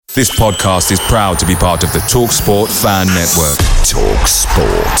This podcast is proud to be part of the TalkSport Fan Network.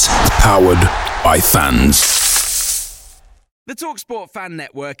 TalkSport. Powered by fans. The TalkSport Fan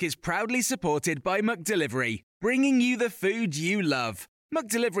Network is proudly supported by McDelivery, bringing you the food you love.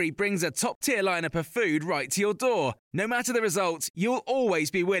 McDelivery brings a top-tier lineup of food right to your door. No matter the result, you'll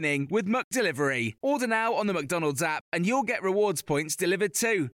always be winning with McDelivery. Order now on the McDonald's app and you'll get rewards points delivered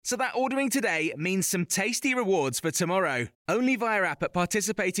too. So that ordering today means some tasty rewards for tomorrow. Only via app at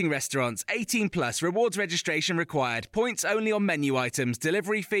participating restaurants. 18 plus. Rewards registration required. Points only on menu items.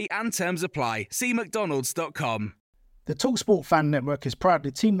 Delivery fee and terms apply. See mcdonalds.com. The TalkSport Fan Network is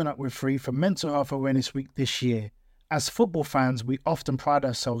proudly teaming up with Free for Mental Health Awareness Week this year. As football fans, we often pride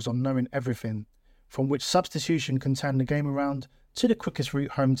ourselves on knowing everything, from which substitution can turn the game around to the quickest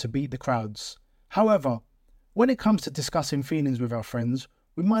route home to beat the crowds. However, when it comes to discussing feelings with our friends,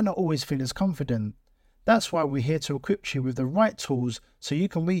 we might not always feel as confident. That's why we're here to equip you with the right tools so you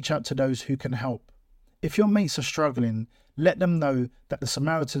can reach out to those who can help. If your mates are struggling, let them know that the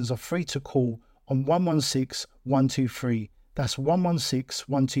Samaritans are free to call on 116 123. That's 116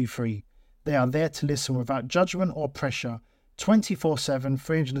 123. They are there to listen without judgment or pressure, 24/7,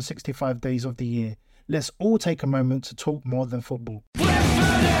 365 days of the year. Let's all take a moment to talk more than football.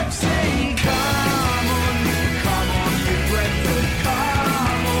 Brentford FC, come on, you Brentford,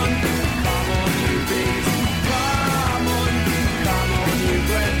 come on, you bees, come on, you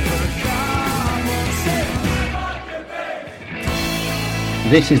Brentford, come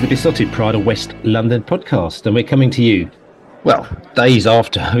on, This is the Besotted Pride of West London podcast, and we're coming to you, well, days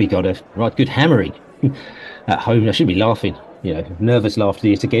after we got a right good hammering at home. I shouldn't be laughing, nervous laughter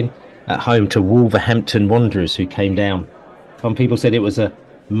yet again, at home to Wolverhampton Wanderers, who came down. Some people said it was a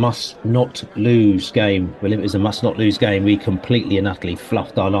must-not-lose game. Well, if it was a must-not-lose game, we completely and utterly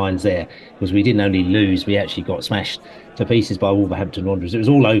fluffed our lines there, because we didn't only lose, we actually got smashed to pieces by Wolverhampton Wanderers. It was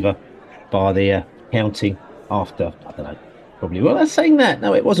all over by the counting after, I don't know, probably, well, I was saying that.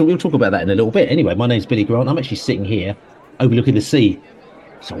 No, it wasn't. We'll talk about that in a little bit. Anyway, my name's Billy Grant. I'm actually sitting here overlooking the sea.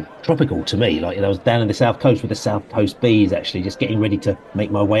 It's all tropical to me. I was down in the south coast with the South Coast Bees, actually, just getting ready to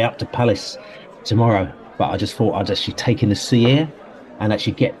make my way up to Palace tomorrow. But I just thought I'd actually take in the sea air and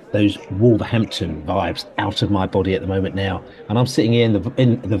actually get those Wolverhampton vibes out of my body at the moment now. And I'm sitting here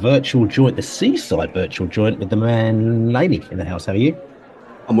in the virtual joint, the seaside virtual joint, with the man Laney in the house. How are you?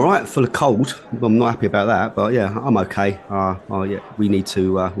 I'm all right, full of cold. I'm not happy about that, but yeah, I'm okay. Yeah, we need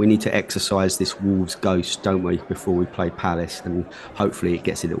to exercise this Wolves ghost, don't we, before we play Palace, and hopefully it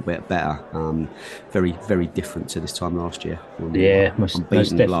gets a little bit better. Very, very different to this time last year. Yeah, most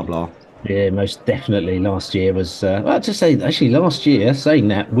blah blah. Yeah, most definitely. Last year was, to say, actually last year, saying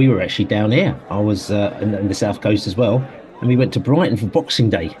that, we were actually down here. I was in the south coast as well, and we went to Brighton for Boxing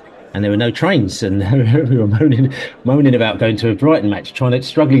Day. And there were no trains, and we were moaning about going to a Brighton match,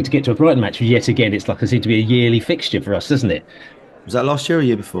 struggling to get to a Brighton match yet again. It's like it seemed to be a yearly fixture for us, doesn't it? Was that last year or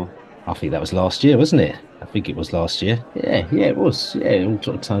year before? I think that was last year, wasn't it? I think it was last year. Yeah, it was. Yeah, it all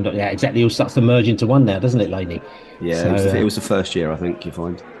sort of turned up. Yeah, exactly. It all starts to merge into one now, doesn't it, Laney? Yeah, so, it was the first year, I think, you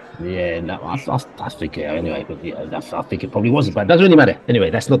find. Yeah, no, I think, anyway, but I think it probably wasn't, but it doesn't really matter. Anyway,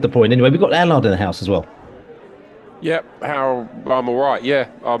 that's not the point. Anyway, we've got Allard in the house as well. Yeah, I'm all right. Yeah,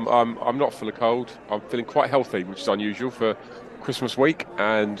 I'm not full of cold. I'm feeling quite healthy, which is unusual for Christmas week.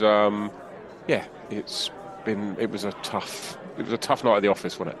 And yeah, it was a tough night at the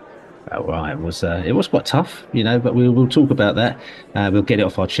office, wasn't it? Oh, right, it was quite tough, but we'll talk about that. We'll get it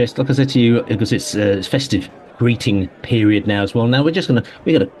off our chest. Like I said to you, because it's festive greeting period now as well. Now we're just gonna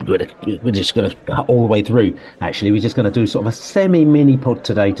cut all the way through. Actually, we're just gonna do sort of a semi-mini pod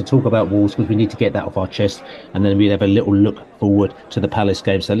today to talk about Wolves, because we need to get that off our chest, and then we'll have a little look forward to the Palace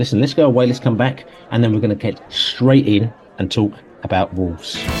game. So listen, let's go away, let's come back, and then we're going to get straight in and talk about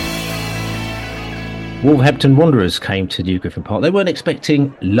Wolves. Wolverhampton Wanderers came to New Griffin Park. They weren't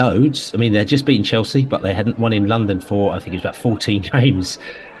expecting loads. I mean, they'd just beaten Chelsea, but they hadn't won in London for, I think it was about 14 games.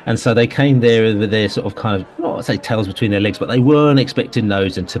 And so they came there with their sort of kind of, not to say tails between their legs, but they weren't expecting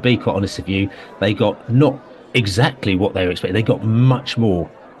those. And to be quite honest with you, they got not exactly what they were expecting. They got much more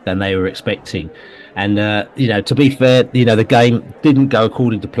than they were expecting. And, to be fair, the game didn't go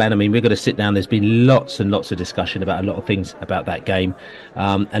according to plan. I mean, we're going to sit down. There's been lots and lots of discussion about a lot of things about that game.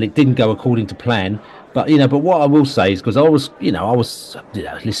 And it didn't go according to plan. But what I will say is, because I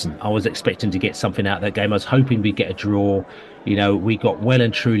was expecting to get something out of that game. I was hoping we'd get a draw. We got well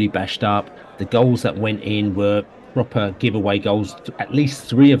and truly bashed up. The goals that went in were proper giveaway goals. At least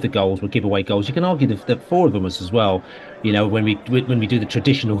 3 of the goals were giveaway goals. You can argue that 4 of them was as well. You know, when we do the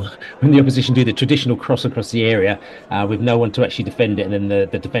traditional, when the opposition do the traditional cross across the area with no one to actually defend it, and then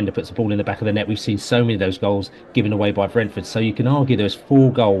the defender puts the ball in the back of the net. We've seen so many of those goals given away by Brentford. So you can argue there's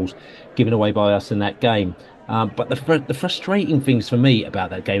 4 goals given away by us in that game. But the frustrating things for me about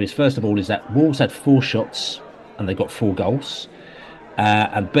that game is, first of all, is that Wolves had 4 shots and they got 4 goals.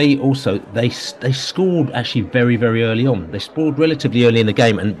 And B, also, they scored actually very, very early on. They scored relatively early in the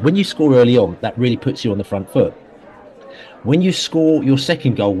game. And when you score early on, that really puts you on the front foot. When you score your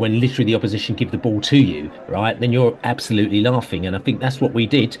second goal, when literally the opposition give the ball to you, right, then you're absolutely laughing. And I think that's what we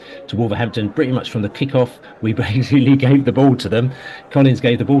did to Wolverhampton pretty much from the kickoff. We basically gave the ball to them. Collins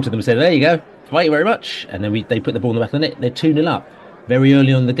gave the ball to them and said, there you go, thank you very much. And then they put the ball in the back of the net. They're 2-0 up very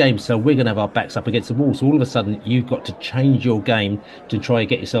early on in the game, so we're going to have our backs up against the wall. So all of a sudden you've got to change your game to try and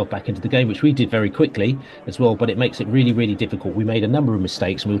get yourself back into the game, which we did very quickly as well, but it makes it really, really difficult. We made a number of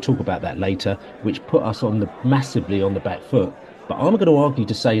mistakes, and we'll talk about that later, which put us massively on the back foot. But I'm going to argue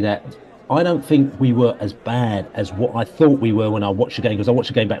to say that I don't think we were as bad as what I thought we were when I watched the game, because I watched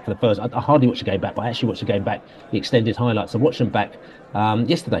the game back for the first. I hardly watched the game back, but I actually watched the game back, the extended highlights. I watched them back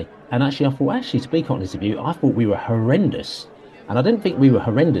yesterday, and actually I thought, to be honest with you, I thought we were horrendous. And I didn't think we were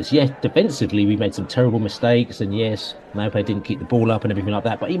horrendous. Yes, defensively we made some terrible mistakes, and yes, Maupay didn't keep the ball up and everything like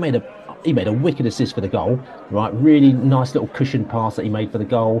that. But he made a wicked assist for the goal, right? Really nice little cushion pass that he made for the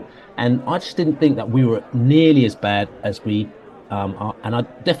goal. And I just didn't think that we were nearly as bad as we are. And I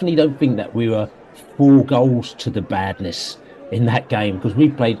definitely don't think that we were 4 goals to the badness in that game, because we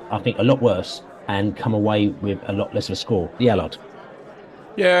played, I think, a lot worse and come away with a lot less of a score. Yeah, lad.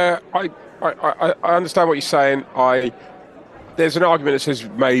 Yeah, I understand what you're saying. There's an argument that says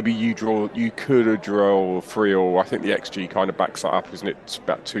maybe you could have drawn 3-3. I think the XG kind of backs that up, isn't it? It's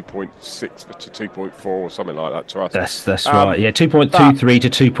about 2.6 to 2.4 or something like that to us. That's right. Yeah, 2.23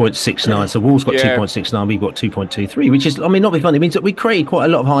 to 2.69. So Wolves got 2.69, we've got 2.23, which is, I mean, not be funny. It means that we created quite a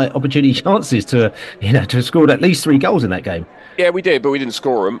lot of high opportunity chances to have scored at least 3 goals in that game. Yeah, we did, but we didn't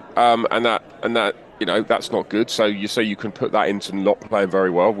score them, and that. That's not good. So you can put that into not playing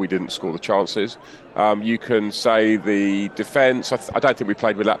very well. We didn't score the chances. You can say the defence. I don't think we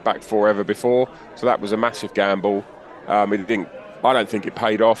played with that back 4 ever before. So that was a massive gamble. I don't think it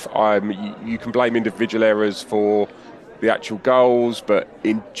paid off. You can blame individual errors for the actual goals, but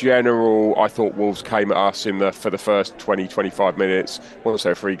in general, I thought Wolves came at us for the first 20, 25 minutes. Once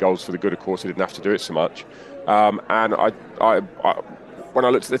they were 3 goals for the good, of course, they didn't have to do it so much. And when I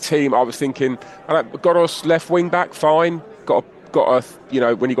looked at the team, I was thinking, Godos left wing back, fine. Got a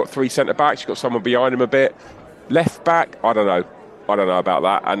when you got 3 centre backs, you got someone behind him a bit. Left back, I don't know about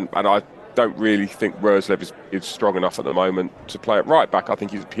that, and I don't really think Roerslev is strong enough at the moment to play at right back. I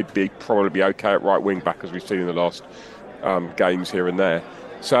think he'd probably be okay at right wing back, as we've seen in the last games here and there.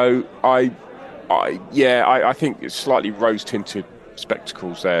 So I think it's slightly rose tinted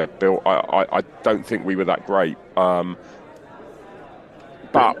spectacles there, Bill. I don't think we were that great.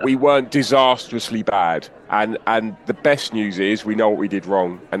 But we weren't disastrously bad. And the best news is we know what we did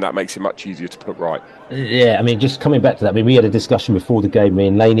wrong, and that makes it much easier to put right. Yeah, I mean, just coming back to that, I mean, we had a discussion before the game, me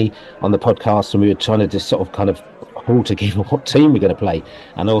and Laney, on the podcast, and we were trying to just sort of kind of pull together what team we're going to play.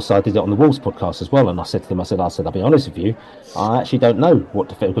 And also I did it on the Wolves podcast as well, and I said to them, I said, I'll be honest with you, I actually don't know what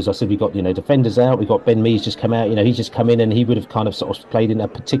defend, because I said we've got, defenders out, we've got Ben Mee's just come out, he's just come in and he would have kind of sort of played in a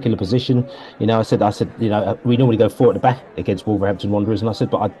particular position. I said, we normally go 4 at the back against Wolverhampton Wanderers, and I said,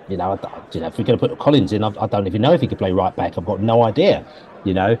 but if we're going to put Collins in, I don't even know if he could play right back. I've got no idea.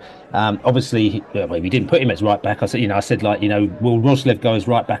 Obviously, we didn't put him as right back. I said, will Roerslev go as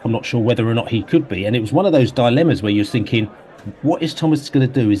right back? I'm not sure whether or not he could be. And it was one of those dilemmas where you're thinking, what is Thomas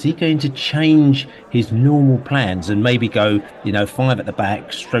going to do? Is he going to change his normal plans and maybe go, 5 at the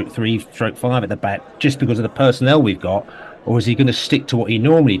back, stroke 3, stroke 5 at the back, just because of the personnel we've got? Or is he going to stick to what he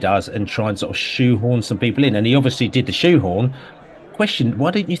normally does and try and sort of shoehorn some people in? And he obviously did the shoehorn. Question,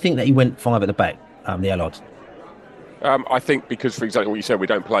 why didn't you think that he went 5 at the back, the Allard? I think because, for exactly what you said, we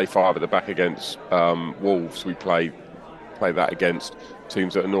don't play 5 at the back against Wolves. We play that against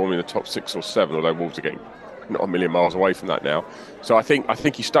teams that are normally in the top 6 or 7, although Wolves are getting not a million miles away from that now. So I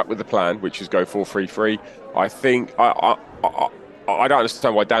think he stuck with the plan, which is go 4-3-3. I think I don't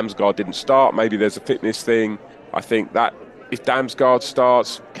understand why Damsgaard didn't start. Maybe there's a fitness thing. I think that if Damsgaard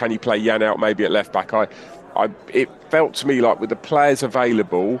starts, can you play Jan out maybe at left back? It felt to me like with the players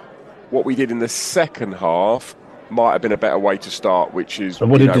available, what we did in the second half might have been a better way to start, which is...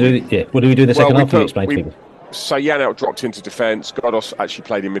 And what do we do in the second half? Can you explain to people? So Jan out dropped into defence. Godos actually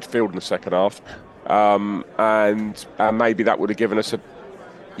played in midfield in the second half. And maybe that would have given us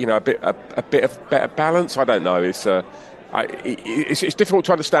a bit of better balance. I don't know. It's difficult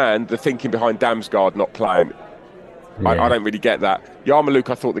to understand the thinking behind Damsgaard not playing. Yeah. I don't really get that. Yarmouk,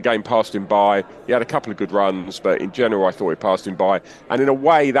 I thought the game passed him by. He had a couple of good runs, but in general, I thought it passed him by. And in a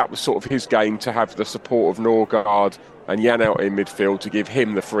way, that was sort of his game, to have the support of Norgard and Jan out in midfield to give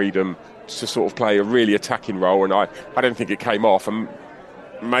him the freedom to sort of play a really attacking role. And I don't think it came off. And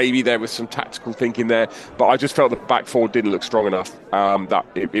maybe there was some tactical thinking there, but I just felt the back four didn't look strong enough. That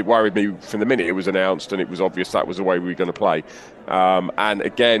it worried me from the minute it was announced, and it was obvious that was the way we were going to play. And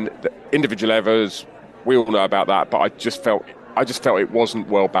again, the individual errors, we all know about that, but I just felt it wasn't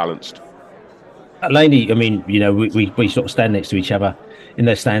well balanced. Laney, I mean, we sort of stand next to each other in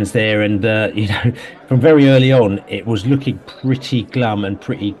those stands there, and from very early on, it was looking pretty glum and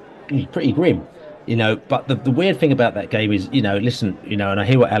pretty grim. But the weird thing about that game is, listen, and I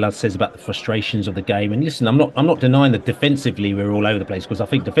hear what Allard says about the frustrations of the game. And listen, I'm not denying that defensively we're all over the place, because I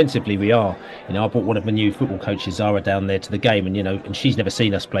think defensively we are. I brought one of my new football coaches, Zara, down there to the game, and she's never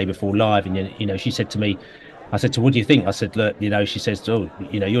seen us play before live. And she said to me, I said, so what do you think? I said, look, she says,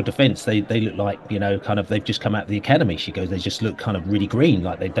 your defence, they look like, kind of, they've just come out of the academy. She goes, they just look kind of really green,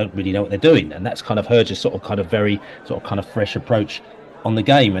 like they don't really know what they're doing. And that's kind of her just sort of kind of very sort of kind of fresh approach on the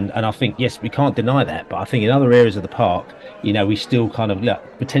game. And I think, yes, we can't deny that, but I think in other areas of the park, we still kind of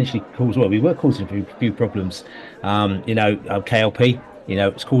potentially we were causing a few problems. KLP,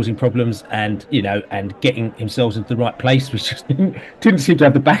 it's causing problems, and getting themselves into the right place, which just didn't seem to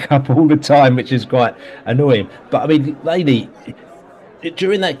have the backup all the time, which is quite annoying. But I mean, lady,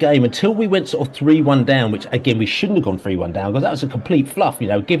 during that game, until we went sort of 3-1 down, which again we shouldn't have gone 3-1 down, because that was a complete fluff,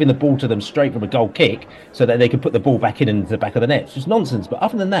 giving the ball to them straight from a goal kick so that they could put the ball back into the back of the net. It's just nonsense. But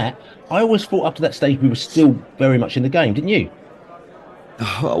other than that, I always thought up to that stage we were still very much in the game, didn't you?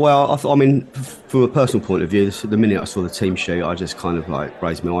 Well, I mean, from a personal point of view, the minute I saw the team sheet, I just kind of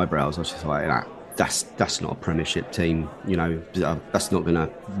raised my eyebrows. I was just like, nah, that's not a Premiership team. That's not going to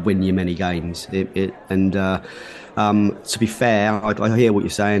win you many games. To be fair, I hear what you're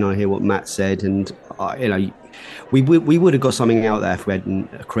saying. I hear what Matt said, and we would have got something out there if we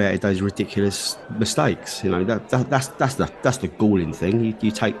hadn't created those ridiculous mistakes. That's the galling thing.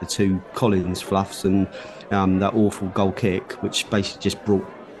 You take the two Collins fluffs and that awful goal kick, which basically just brought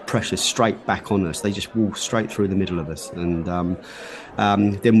pressure straight back on us. They just walked straight through the middle of us, and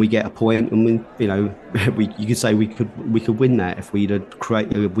then we get a point, and you could say we could win that if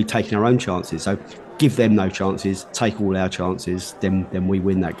we'd taken our own chances. So give them no chances, take all our chances, then we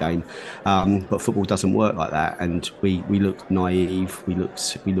win that game. But football doesn't work like that, and we looked naive. We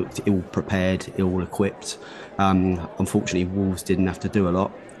looked ill prepared, ill equipped. Unfortunately, Wolves didn't have to do a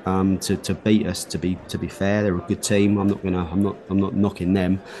lot to beat us. To be fair, they're a good team. I'm not knocking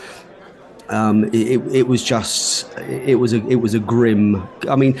them. It was a grim.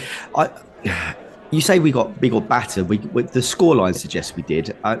 I mean, you say we got battered. The scoreline suggests we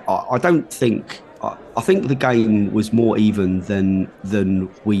did. I don't think. I think the game was more even than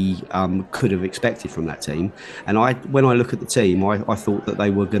we could have expected from that team. And when I look at the team, I thought that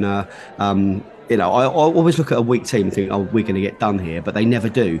they were gonna. I always look at a weak team and think, we're going to get done here, but they never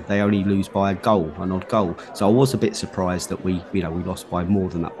do. They only lose by an odd goal. So I was a bit surprised that we lost by more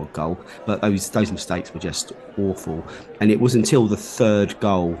than that odd goal. But those mistakes were just awful. And it was until the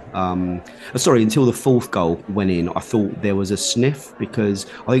until the fourth goal went in, I thought there was a sniff, because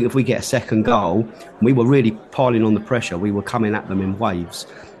I think if we get a second goal, we were really piling on the pressure. We were coming at them in waves.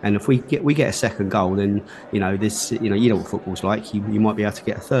 And if we get a second goal, then you know what football's like. You might be able to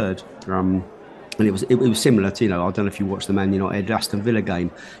get a third. And it was similar to, I don't know if you watched the Man United Aston Villa game.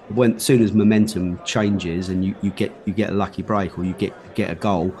 As soon as momentum changes and you get a lucky break, or you get a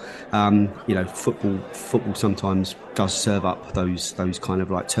goal, football sometimes does serve up those kind of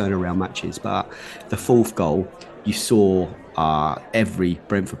like turnaround matches. But the fourth goal, you saw every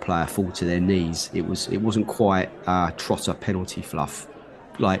Brentford player fall to their knees. It wasn't quite Trotter penalty fluff,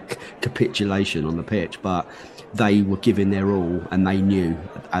 like capitulation on the pitch, but they were giving their all, and they knew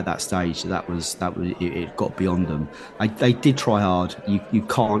at that stage that was it got beyond them. They did try hard. You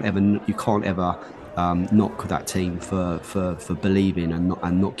can't ever knock that team for believing and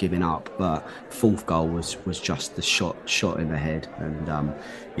not giving up. But fourth goal was just the shot in the head, and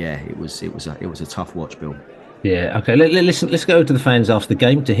it was a tough watch, Bill. Yeah, okay. Let's go to the fans after the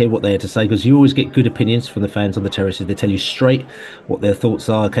game to hear what they had to say, because you always get good opinions from the fans on the terraces. They tell you straight what their thoughts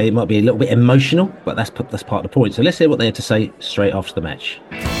are. Okay, it might be a little bit emotional, but that's part of the point. So let's hear what they had to say straight after the match.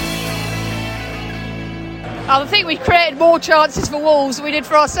 I think we created more chances for Wolves than we did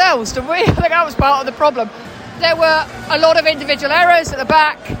for ourselves, didn't we? I think that was part of the problem. There were a lot of individual errors at the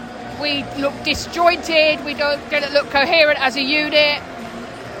back. We looked disjointed. We didn't look coherent as a unit.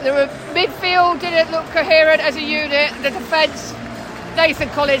 The midfield didn't look coherent as a unit. The defence, Nathan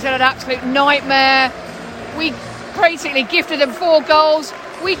Collins had an absolute nightmare. We basically gifted them 4 goals.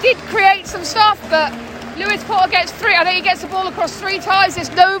 We did create some stuff, but Lewis Potter gets 3. I think he gets the ball across 3 times.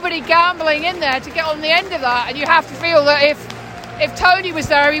 There's nobody gambling in there to get on the end of that, and you have to feel that if Tony was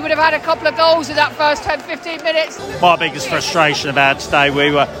there, he would have had a couple of goals in that first 10-15 minutes. My biggest frustration about today,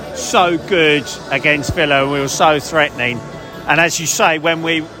 we were so good against Villa and we were so threatening, and as you say, when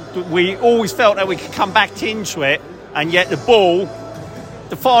we always felt that we could come back into it, and yet the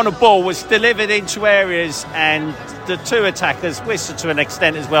final ball was delivered into areas, and the 2 attackers whistled to an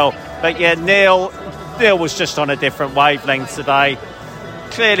extent as well, but yeah, Neil was just on a different wavelength today.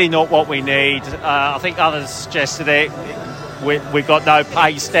 Clearly not what we need. I think others suggested it. We've got no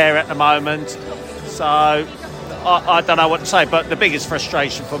pace there at the moment, so I don't know what to say, but the biggest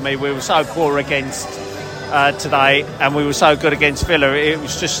frustration for me, we were so poor against today, and we were so good against Villa. It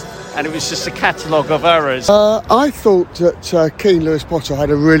was just a catalogue of errors. I thought that Keane Lewis Potter had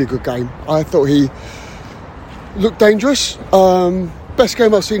a really good game. I thought he looked dangerous. Best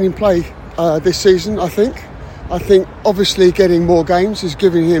game I've seen him play this season, I think. I think obviously getting more games is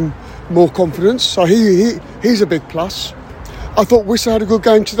giving him more confidence, so he's a big plus. I thought Wissa had a good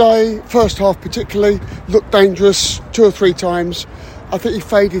game today, first half particularly, looked dangerous 2 or 3 times. I think he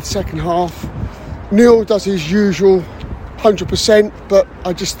faded second half. Neil does his usual 100%, but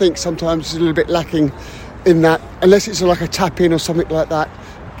I just think sometimes he's a little bit lacking in that, unless it's like a tap-in or something like that.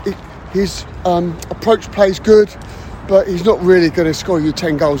 His approach play is good, but he's not really going to score you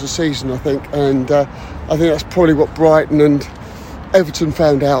 10 goals a season, I think, and I think that's probably what Brighton and Everton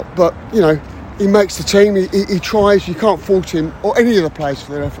found out. But, you know, he makes the team, he tries, you can't fault him or any of the players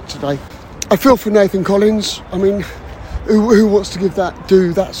for their effort today. I feel for Nathan Collins. I mean, who wants to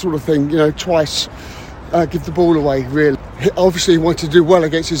do that sort of thing, you know, twice, give the ball away, really. Obviously he wanted to do well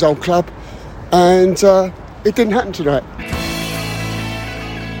against his old club, and it didn't happen tonight.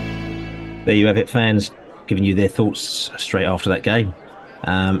 There you have it, fans giving you their thoughts straight after that game.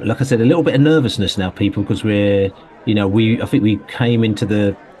 Like I said, a little bit of nervousness now, people, because I think we came into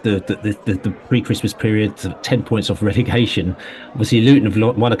the pre-Christmas period 10 points off relegation. Obviously Luton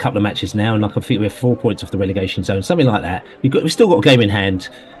have won a couple of matches now, and I think we're 4 points off the relegation zone, something like that. We've still got a game in hand.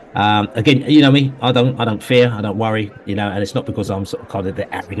 Again, you know me, I don't fear, I don't worry, you know, and it's not because I'm sort of kind of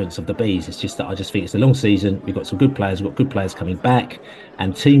the arrogance of the bees. It's just that I just think it's a long season. We've got some good players, we've got good players coming back,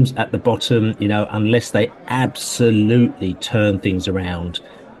 and teams at the bottom, you know, unless they absolutely turn things around,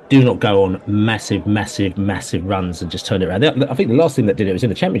 do not go on massive runs and just turn it around. I think the last thing that did it was in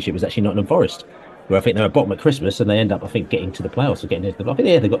the Championship was actually Nottingham Forest, where I think they were bottom at Christmas and they end up, I think, getting to the playoffs or getting into the. I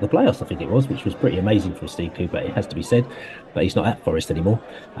think they got the playoffs, I think it was, which was pretty amazing from Steve Cooper. It has to be said, but he's not at Forest anymore.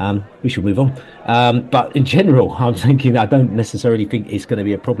 We should move on. But in general, I'm thinking I don't necessarily think it's going to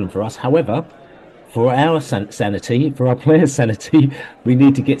be a problem for us. However, for our sanity, for our players' sanity, we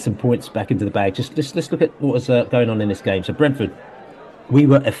need to get some points back into the bag. Let's look at what was going on in this game. So Brentford, we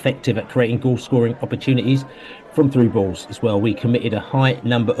were effective at creating goal-scoring opportunities from through balls as well. We committed a high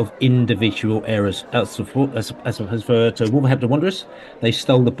number of individual errors. As for Wolverhampton Wanderers, they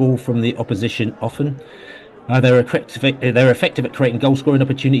stole the ball from the opposition often. They were effective at creating goal-scoring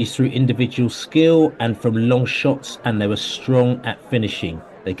opportunities through individual skill and from long shots, and they were strong at finishing.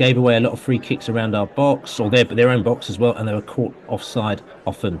 They gave away a lot of free kicks around our box, or their own box as well, and they were caught offside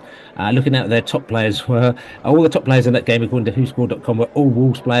often. Looking at their top players, all the top players in that game, according to WhoScored.com, were all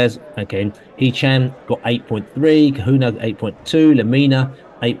Wolves players. Again, Hichan got 8.3, Kahuna 8.2, Lamina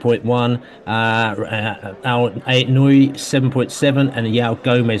 8.1, Nui 7.7, and Yao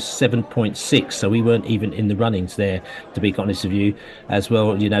Gomez 7.6. So we weren't even in the runnings there, to be honest with you, as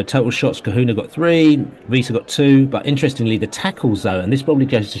well. You know, total shots, Kahuna got 3, Visa got 2. But interestingly, the tackles though, and this probably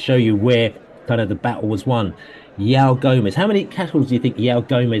goes to show you where kind of the battle was won. Yao Gomez, how many tackles do you think Yao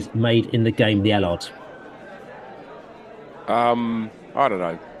Gomez made in the game, the Allard? I don't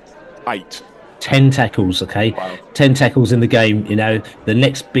know, 8. 10 tackles, okay? Wow. 10 tackles in the game, you know. The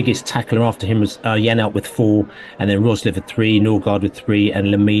next biggest tackler after him was Yanalt with 4, and then Roslev with 3, Norgard with 3, and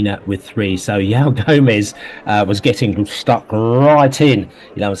Lamina with 3. So Yao Gomez was getting stuck right in, you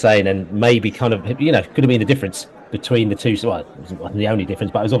know what I'm saying, and maybe kind of, you know, could have been the difference between the two. Well, it wasn't the only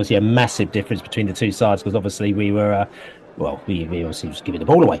difference, but it was obviously a massive difference between the two sides, because obviously we were, he obviously was giving the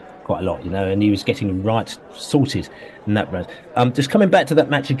ball away quite a lot, you know, and he was getting right sorted in that round. Just coming back to that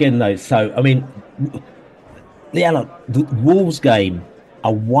match again, though. So, I mean, the Wolves game,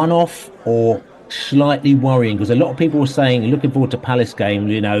 a one-off or slightly worrying? Because a lot of people were saying, looking forward to Palace game,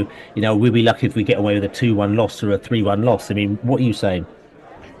 you know, we'll be lucky if we get away with a 2-1 loss or a 3-1 loss. I mean, what are you saying?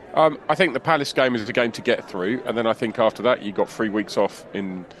 I think the Palace game is a game to get through, and then I think after that you've got 3 weeks off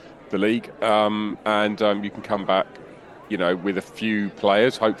in the league, and you can come back, with a few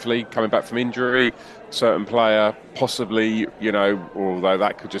players, hopefully coming back from injury, certain player possibly, although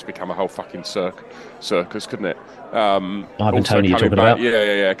that could just become a whole fucking circus, couldn't it? Ivan Toney you're talking about?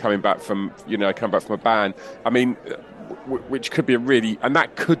 Yeah, coming back from a ban. I mean, which could be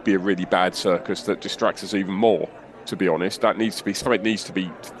that could be a really bad circus that distracts us even more. To be honest, something needs to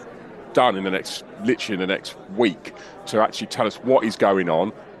be done in the next week to actually tell us what is going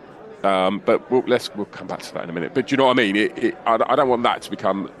on. But we'll come back to that in a minute. But do you know what I mean? I don't want that to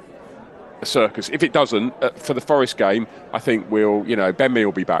become a circus. If it doesn't, for the Forest game, I think Ben Mee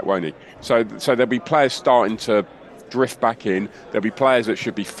will be back, won't he? So there'll be players starting to drift back in. There'll be players that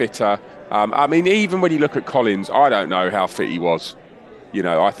should be fitter. I mean, even when you look at Collins, I don't know how fit he was.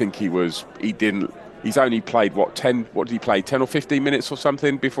 I think he's only played, 10 what did he play, 10 or 15 minutes or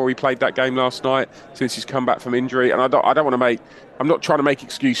something before he played that game last night since he's come back from injury. And I'm not trying to make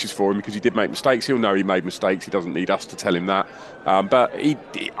excuses for him because he did make mistakes. He'll know he made mistakes. He doesn't need us to tell him that. But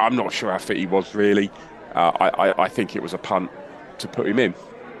I'm not sure how fit he was really. I think it was a punt to put him in.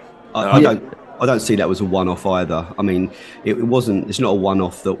 I don't see that as a one-off either. I mean, it's not a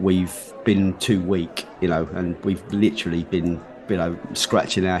one-off that we've been too weak, and we've literally been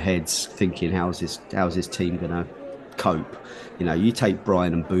scratching our heads thinking how's this team going to cope. You take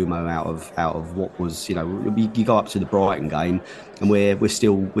Brian and Bumo out of what was, you go up to the Brighton game and we're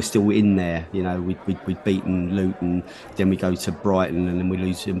still in there. We'd beaten Luton, then we go to Brighton and then we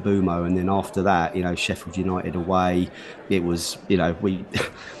lose to Bumo, and then after that, Sheffield United away, it was,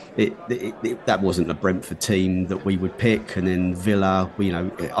 that wasn't the Brentford team that we would pick, and then Villa.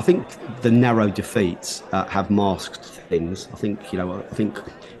 I think the narrow defeats have masked things. I think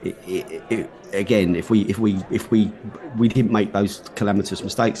again, if we didn't make those calamitous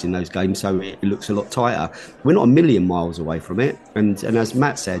mistakes in those games, so it looks a lot tighter. We're not a million miles away from it, and as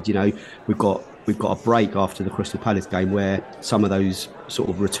Matt said, we've got a break after the Crystal Palace game where some of those sort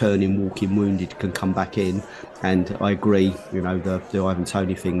of returning walking wounded can come back in. And I agree, the Ivan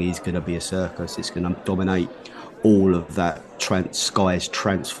Toney thing is going to be a circus. It's going to dominate all of that Sky's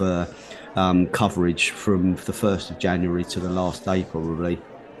transfer coverage from the 1st of January to the last day probably.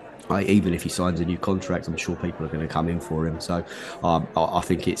 Even if he signs a new contract, I'm sure people are going to come in for him. So I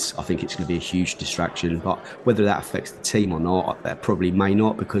think it's going to be a huge distraction. But whether that affects the team or not, that probably may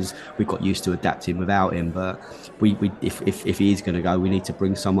not, because we've got used to adapting without him. But if he is going to go, we need to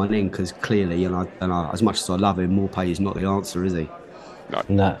bring someone in, because clearly, and as much as I love him, Maupay is not the answer, is he?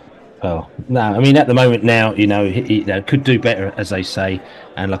 No. Well, no, I mean, at the moment now, he could do better, as they say.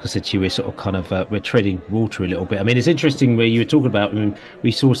 And like I said to you, we're sort of kind of we're treading water a little bit. I mean, it's interesting where you were talking about.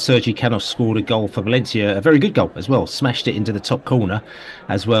 We saw Sergi Canos scored a goal for Valencia, a very good goal as well, smashed it into the top corner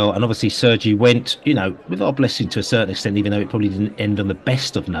as well. And obviously, Sergi went, with our blessing to a certain extent, even though it probably didn't end on the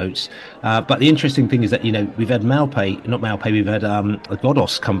best of notes. But the interesting thing is that we've had we've had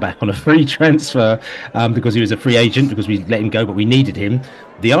Godos come back on a free transfer because he was a free agent, because we let him go, but we needed him.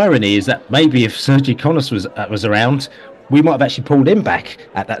 The irony is that maybe if Sergi Canos was around, we might have actually pulled him back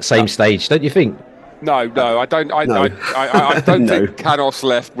at that same stage, don't you think? No, I don't. I don't think Canos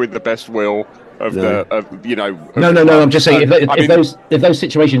left with the best will of No, I'm just saying if those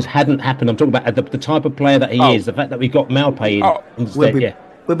situations hadn't happened, I'm talking about the type of player that he is, the fact that we got Maupay in instead.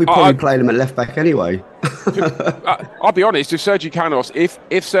 We'll be probably playing him at left back anyway. I'll be honest. If Sergi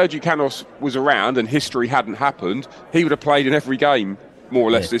Canos was around and history hadn't happened, he would have played in every game, more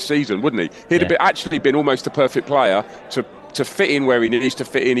or less, this season, wouldn't he? He'd have actually been almost a perfect player to fit in where he needs to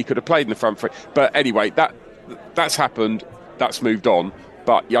fit in. He could have played in the front three. But anyway, that's happened. That's moved on.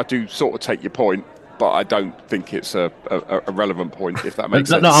 But I do sort of take your point, but I don't think it's a relevant point, if that makes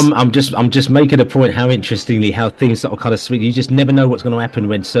sense. No, I'm just making a point how things sort of kind of swing. You just never know what's going to happen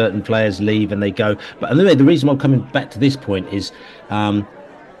when certain players leave and they go. But anyway, the reason I'm coming back to this point is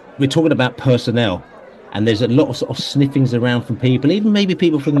we're talking about personnel. And there's a lot of sort of sniffings around from people, even maybe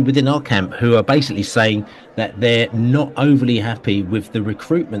people from within our camp, who are basically saying that they're not overly happy with the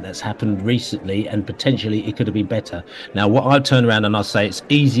recruitment that's happened recently, and potentially it could have been better. Now, what I'll turn around and I'll say, it's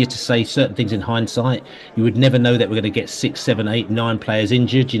easier to say certain things in hindsight. You would never know that we're going to get 6, 7, 8, 9 players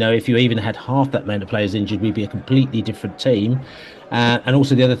injured. If you even had half that amount of players injured, we'd be a completely different team. And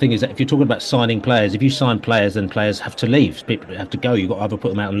also the other thing is that if you're talking about signing players, if you sign players, then players have to leave. People have to go. You've got to either put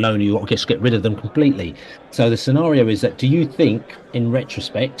them out on loan, or you've got to just get rid of them completely. So the scenario is that, do you think, in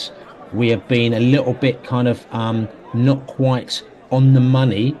retrospect, we have been a little bit kind of not quite on the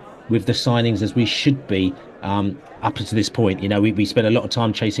money with the signings as we should be up to this point. We spent a lot of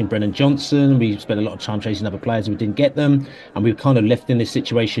time chasing Brennan Johnson. We spent a lot of time chasing other players and we didn't get them. And we've kind of left in this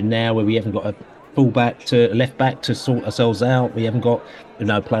situation now where we haven't got a left back to sort ourselves out. We haven't got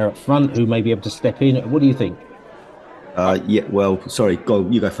a player up front who may be able to step in. What do you think? Sorry,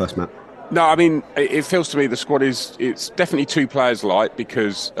 you go first, Matt. No, I mean, it feels to me the squad it's definitely two players light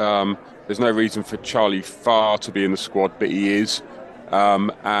because there's no reason for Charlie Farr to be in the squad, but he is.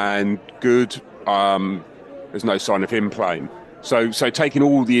 And Good, there's no sign of him playing. So taking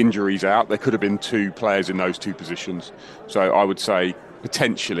all the injuries out, there could have been two players in those two positions. So I would say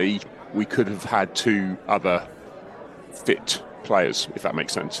potentially we could have had two other fit players, if that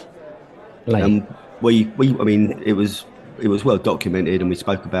makes sense. I mean, it was well documented, and we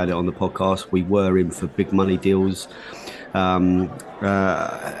spoke about it on the podcast. We were in for big money deals, and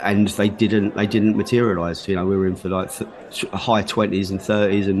they didn't materialise. We were in for like high 20s and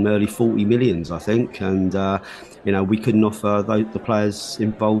 30s and early 40 millions, I think, and we couldn't offer the players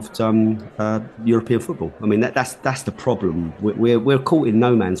involved European football. I mean, that's the problem. We're caught in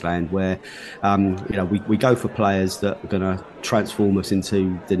no man's land where we go for players that are going to transform us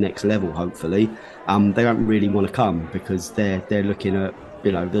into the next level. Hopefully, they don't really want to come because they're looking at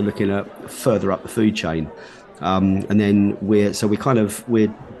further up the food chain. And then we're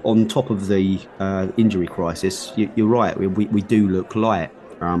on top of the injury crisis. You're right. We do look light.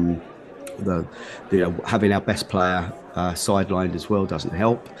 Having our best player sidelined as well doesn't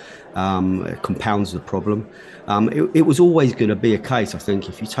help. It compounds the problem. It was always going to be a case, I think,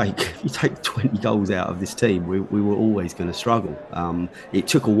 if you take 20 goals out of this team, we were always going to struggle. It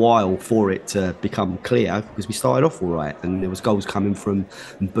took a while for it to become clear because we started off all right and there was goals coming from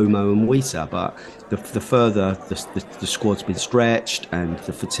Bumo and Wisa, but the further the squad's been stretched and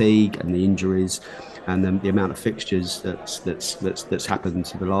the fatigue and the injuries and the amount of fixtures that's happened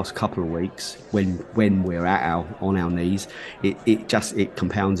the last couple of weeks when we're on our knees, it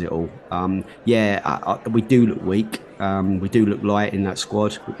compounds it all. We do look weak. We do look light in that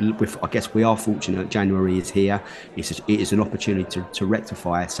squad. I guess we are fortunate January is here. It is an opportunity to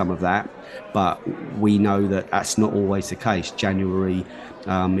rectify some of that, but we know that's not always the case. January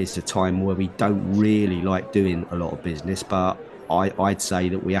is a time where we don't really like doing a lot of business, but I'd say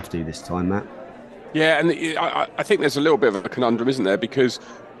that we have to this time, Matt. Yeah, and I think there's a little bit of a conundrum, isn't there? Because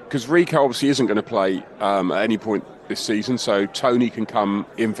Rico obviously isn't going to play at any point this season, so Tony can come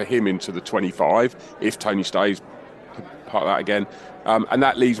in for him into the 25 if Tony stays part of that again, and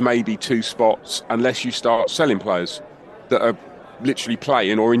that leaves maybe two spots unless you start selling players that are literally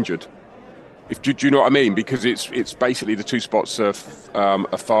playing or injured. Do you know what I mean? Because it's basically the two spots are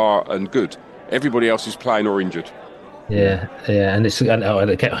Farr and Good. Everybody else is playing or injured. Yeah, and it's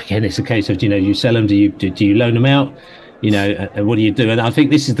a case of you sell them, do you loan them out, and what do you do? And I think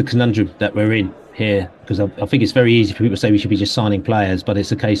this is the conundrum that we're in here, because I think it's very easy for people to say we should be just signing players, but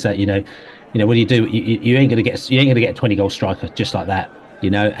it's a case that what do you do? You ain't gonna get a 20-goal striker just like that,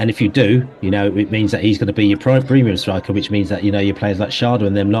 and if you do, it means that he's going to be your premium striker, which means that your players like Sharda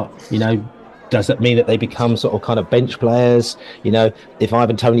and them not, does that mean that they become sort of kind of bench players? If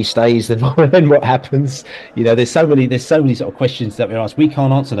Ivan Toney stays, then what happens? There's so many sort of questions that we're asked. We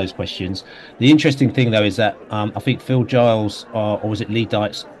can't answer those questions. The interesting thing though is that I think Phil Giles or was it Lee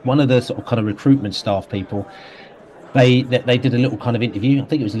Dykes, one of the sort of kind of recruitment staff people, they did a little kind of interview. I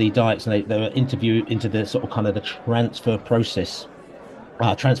think it was Lee Dykes, and they were interviewed into the sort of kind of the transfer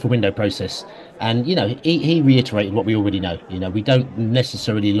window process. And, he reiterated what we already know. We don't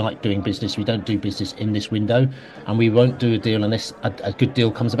necessarily like doing business. We don't do business in this window, and we won't do a deal unless a good deal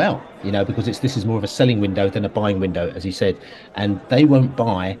comes about, because this is more of a selling window than a buying window, as he said. And they won't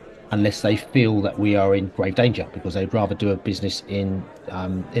buy unless they feel that we are in grave danger, because they'd rather do a business in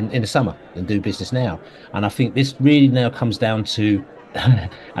the summer than do business now. And I think this really now comes down to,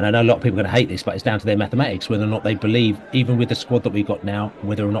 and I know a lot of people are going to hate this, but it's down to their mathematics, whether or not they believe, even with the squad that we've got now,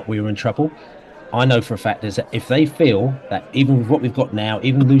 whether or not we were in trouble. I know for a fact is that if they feel that even with what we've got now,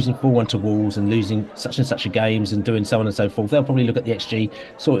 even losing 4-1 to Wolves and losing such and such a games and doing so on and so forth, they'll probably look at the XG,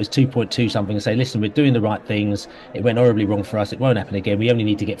 saw it as 2.2 something and say, listen, we're doing the right things. It went horribly wrong for us. It won't happen again. We only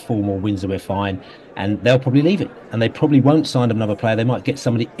need to get 4 more wins and we're fine. And they'll probably leave it. And they probably won't sign another player. They might get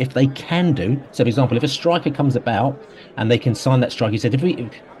somebody, if they can do. So, for example, if a striker comes about and they can sign that striker, he said,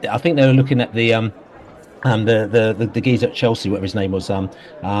 I think they were looking at the geezer at Chelsea, whatever his name was,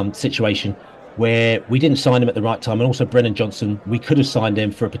 situation, where we didn't sign him at the right time. And also Brennan Johnson, we could have signed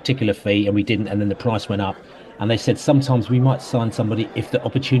him for a particular fee and we didn't, and then the price went up. And they said sometimes we might sign somebody if the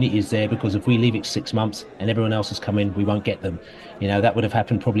opportunity is there, because if we leave it 6 months and everyone else has come in, we won't get them. That would have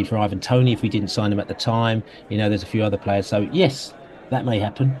happened probably for Ivan Toney if we didn't sign him at the time. There's a few other players. So yes, that may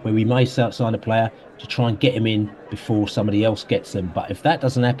happen, where we may sign a player to try and get him in before somebody else gets them. But if that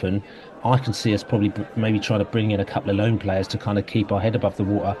doesn't happen, I can see us probably maybe trying to bring in a couple of loan players to kind of keep our head above the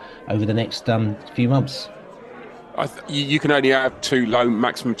water over the next few months. You can only have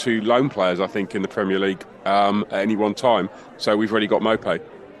maximum two loan players, I think, in the Premier League at any one time. So we've already got Mopé.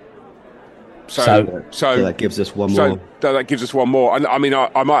 So that gives us one more. That gives us one more. I mean,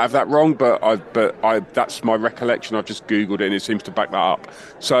 I might have that wrong, but that's my recollection. I've just Googled it, and it seems to back that up.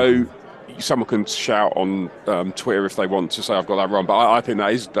 So someone can shout on Twitter if they want to say I've got that wrong, but I think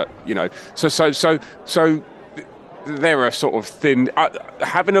that is that. So there are sort of thin.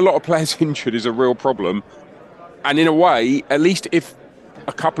 Having a lot of players injured is a real problem, and in a way, at least if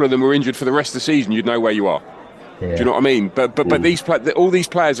a couple of them were injured for the rest of the season, you'd know where you are. Yeah. Do you know what I mean? But all these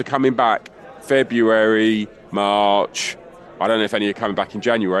players are coming back. February, March. I don't know if any are coming back in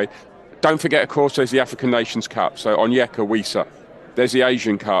January. Don't forget, of course, there's the African Nations Cup. So Onyeka, Wissa. There's the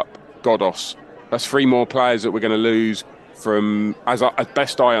Asian Cup, Godos. That's 3 more players that we're going to lose from, as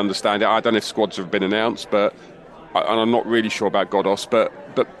best I understand it. I don't know if squads have been announced, and I'm not really sure about Godos, but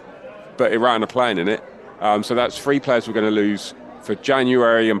Iran are playing in it. So that's 3 players we're going to lose for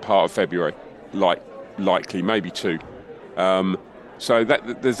January and part of February, likely, maybe 2. So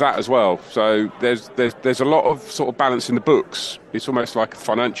there's that as well. So there's a lot of sort of balance in the books. It's almost like a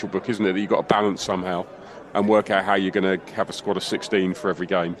financial book, isn't it? That you've got to balance somehow and work out how you're going to have a squad of 16 for every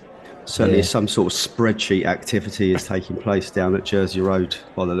game. Certainly some sort of spreadsheet activity is taking place down at Jersey Road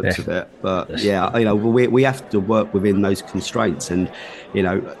by the looks of it. But we have to work within those constraints, and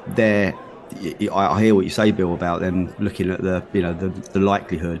I hear what you say, Bill, about them looking at the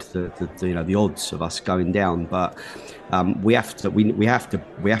likelihood, the odds of us going down. But we have to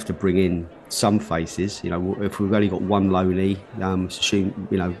bring in some faces. If we've only got one loanee, assume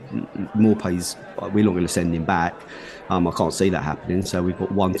Morpay's, we're not going to send him back. I can't see that happening. So we've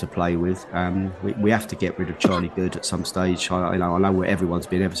got one to play with. We have to get rid of Charlie Good at some stage. I know where everyone's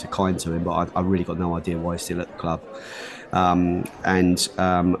been ever so kind to him, but I really got no idea why he's still at the club.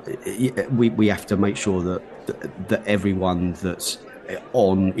 We have to make sure that everyone that's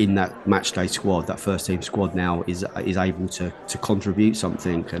in that matchday squad, that first team squad now, is able to contribute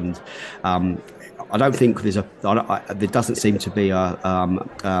something. And I don't think there doesn't seem to be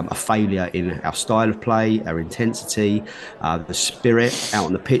a failure in our style of play, our intensity, the spirit out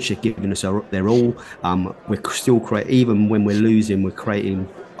on the pitch. They're giving us their all. We're still even when we're losing, we're creating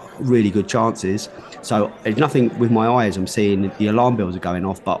really good chances. So there's nothing with my eyes. I'm seeing the alarm bells are going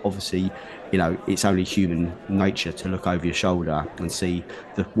off, but obviously, it's only human nature to look over your shoulder and see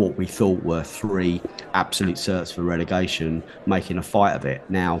what we thought were 3 absolute certs for relegation, making a fight of it.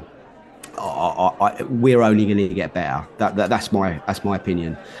 Now, we're only going to get better. That's my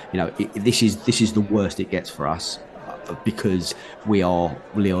opinion. This is the worst it gets for us, because we are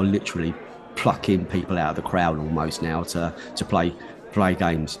literally plucking people out of the crowd almost now to play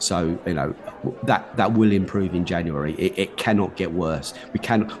games. So that will improve in January. It cannot get worse. We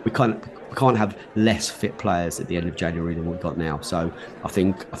can't have less fit players at the end of January than we've got now. So I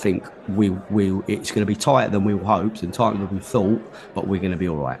think it's going to be tighter than we hoped and tighter than we thought, but we're going to be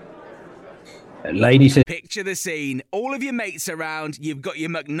all right. Ladies, picture the scene. All of your mates around, you've got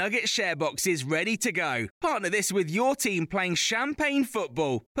your McNugget share boxes ready to go. Partner this with your team playing champagne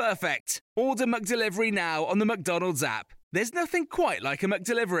football. Perfect. Order McDelivery now on the McDonald's app. There's nothing quite like a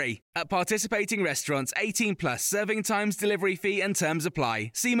McDelivery. At participating restaurants, 18 plus, serving times, delivery fee and terms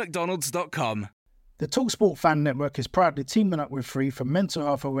apply. See mcdonalds.com. The TalkSport Fan Network is proudly teaming up with Free for Mental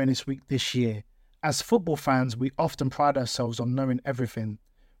Health Awareness Week this year. As football fans, we often pride ourselves on knowing everything,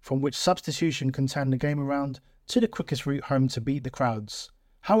 from which substitution can turn the game around to the quickest route home to beat the crowds.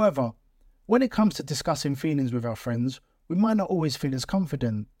 However, when it comes to discussing feelings with our friends, we might not always feel as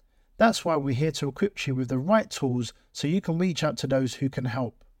confident. That's why we're here to equip you with the right tools so you can reach out to those who can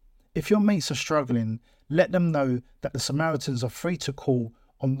help. If your mates are struggling, let them know that the Samaritans are free to call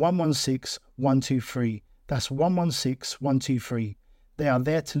on 116 123. That's 116 123. They are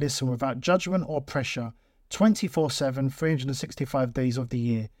there to listen without judgment or pressure, 24/7, 365 days of the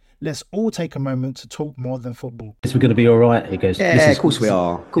year. Let's all take a moment to talk more than football. We're going to be all right. He goes, of course we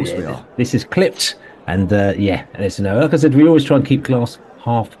are. Of course we are. This is clipped. And like I said, we always try and keep glass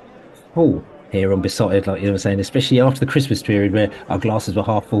half full. here on Besotted, like you were saying, especially after the Christmas period where our glasses were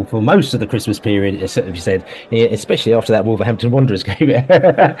half full for most of the Christmas period, as you said, especially after that Wolverhampton Wanderers game.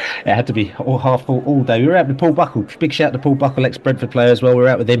 It had to be all half full all day. We were out with Paul Buckle. Big shout to Paul Buckle, ex-Brentford player as well. We were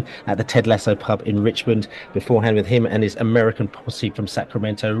out with him at the Ted Lasso pub in Richmond beforehand with him and his American posse from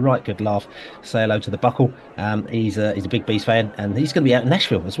Sacramento. Right good laugh. Say hello to the Buckle. He's a big Bees fan, and he's going to be out in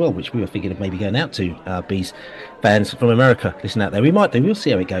Nashville as well, which we were thinking of maybe going out to. Bees fans from America, listen out there. We might do. We'll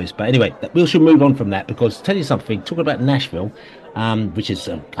see how it goes. But anyway, we should move on from that, because to tell you something, talking about Nashville, which is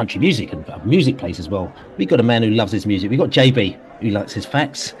country music and a music place as well. We've got a man who loves his music. We've got JB, who likes his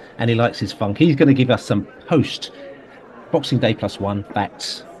facts and he likes his funk. He's going to give us some post Boxing Day +1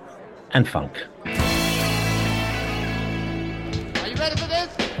 facts and funk. Are you ready for this?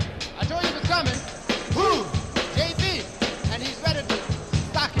 I told you it was coming. Who? JB, and he's ready to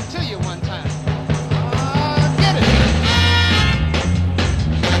stock it to you one time. Get it!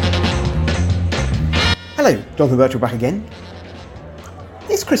 Hello, Jonathan Birchall back again.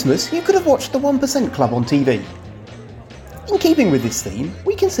 This Christmas, you could have watched the 1% Club on TV. In keeping with this theme,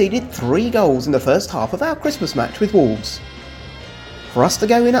 we conceded 3 goals in the first half of our Christmas match with Wolves. For us to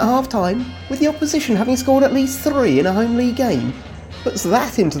go in at half-time, with the opposition having scored at least 3 in a home league game, puts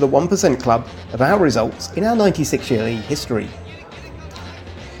that into the 1% Club of our results in our 96-year league history.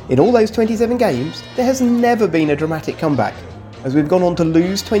 In all those 27 games, there has never been a dramatic comeback, as we've gone on to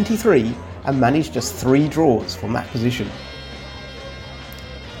lose 23 and managed just 3 draws from that position.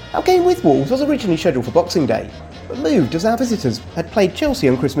 Our game with Wolves was originally scheduled for Boxing Day, but moved as our visitors had played Chelsea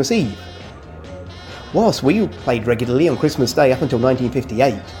on Christmas Eve. Whilst we played regularly on Christmas Day up until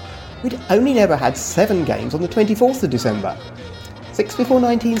 1958, we'd only ever had 7 games on the 24th of December, 6 before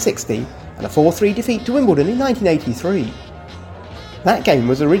 1960 and a 4-3 defeat to Wimbledon in 1983. That game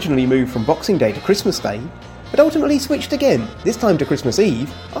was originally moved from Boxing Day to Christmas Day, but ultimately switched again, this time to Christmas Eve,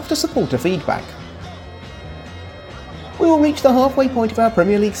 after supporter feedback. We will reach the halfway point of our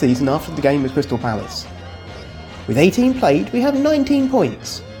Premier League season after the game with Crystal Palace. With 18 played, we have 19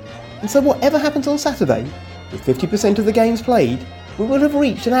 points, and so whatever happens on Saturday, with 50% of the games played, we will have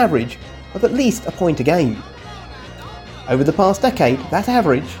reached an average of at least a point a game. Over the past decade, that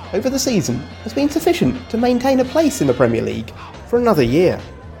average, over the season, has been sufficient to maintain a place in the Premier League for another year.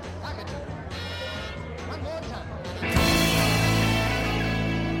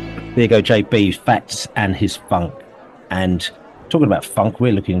 There you go, JB's facts and his funk. And talking about funk,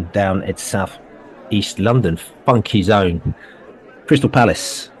 we're looking down at South East London, funky zone, Crystal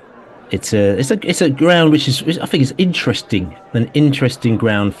Palace. It's a ground which is, I think, is interesting, an interesting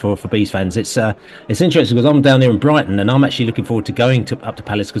ground for Bees fans. It's interesting because I'm down here in Brighton and I'm actually looking forward to going up to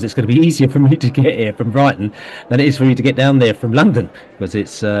Palace, because it's going to be easier for me to get here from Brighton than it is for you to get down there from London, because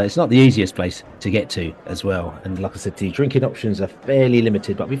it's not the easiest place to get to as well. And like I said, the drinking options are fairly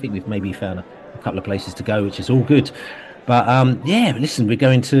limited, but we think we've maybe found a couple of places to go, which is all good. But yeah, listen, we're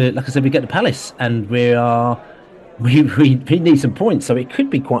going to, like I said, we get to Palace and we need some points, so it could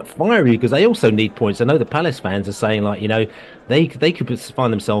be quite fiery because they also need points. I know the Palace fans are saying, like, you know, they could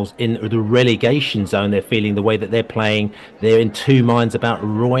find themselves in the relegation zone. They're feeling the way that they're playing. They're in 2 minds about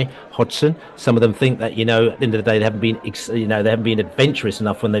Roy Hodgson. Some of them think that, you know, at the end of the day, they haven't been adventurous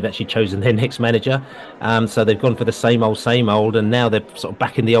enough when they've actually chosen their next manager. So they've gone for the same old, and now they're sort of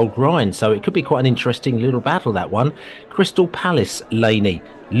back in the old grind. So it could be quite an interesting little battle, that one. Crystal Palace, Laney,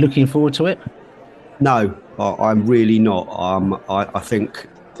 looking forward to it? No, I'm really not. I think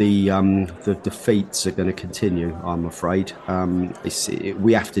the defeats are going to continue, I'm afraid.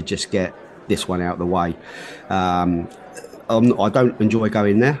 We have to just get this one out of the way. I don't enjoy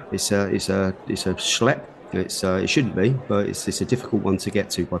going there. It's a schlep. It shouldn't be, but it's a difficult one to get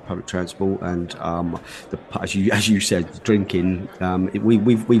to by public transport. And as you said, drinking.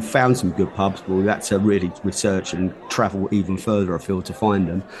 We've found some good pubs, but we've had to really research and travel even further afield to find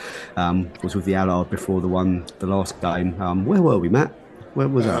them. Was with the Allard before the last game. Where were we, Matt? Where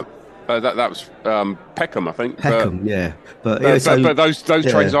was that? That was Peckham, I think. Peckham, yeah. But those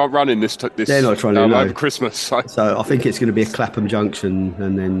trains aren't running this. They're not running over Christmas. So I think it's going to be a Clapham Junction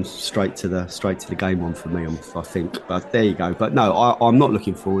and then straight to the game on for me. I think. But there you go. But no, I'm not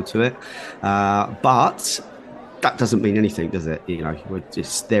looking forward to it. But that doesn't mean anything, does it? You know,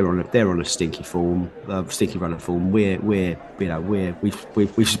 they're on a stinky run of form. We've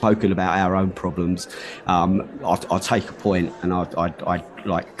spoken about our own problems. I'll take a point, and I'd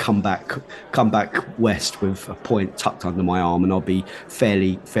like come back west with a point tucked under my arm, and I'll be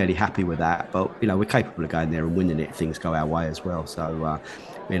fairly happy with that. But you know, we're capable of going there and winning it if things go our way as well. So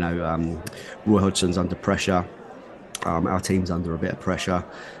Roy Hodgson's under pressure. Our team's under a bit of pressure.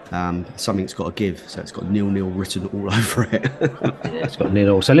 Something's got to give, so it's got 0-0 written all over it. Yeah, it's got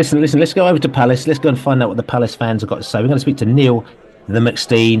 0-0. So listen, let's go over to Palace. Let's go and find out what the Palace fans have got to say. We're going to speak to Neil, the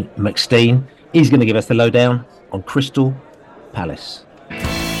McSteen. He's going to give us the lowdown on Crystal Palace.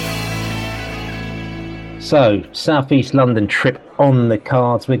 So, South East London trip on the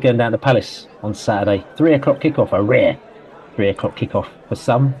cards. We're going down to Palace on Saturday. 3 o'clock kickoff, a rare 3 o'clock kickoff for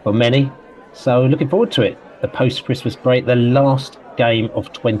some, for many. So, looking forward to it. The post-Christmas break, the last game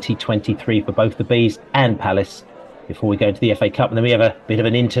of 2023 for both the Bees and Palace before we go to the FA Cup. And then we have a bit of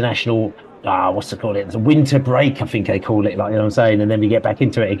an international, what's it called? It's a winter break, I think they call it, like, you know what I'm saying? And then we get back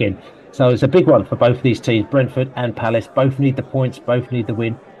into it again. So it's a big one for both of these teams, Brentford and Palace. Both need the points, both need the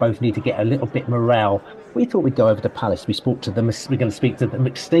win, both need to get a little bit morale. We thought we'd go over to Palace. We're going to speak to the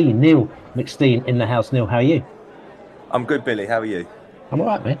McSteen, Neil McSteen in the house. Neil, how are you? I'm good, Billy. How are you? I'm all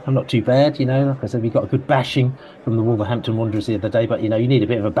right, man. I'm not too bad, you know. Like I said, we got a good bashing from the Wolverhampton Wanderers the other day, but, you know, you need a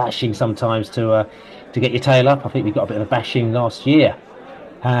bit of a bashing sometimes to get your tail up. I think we got a bit of a bashing last year.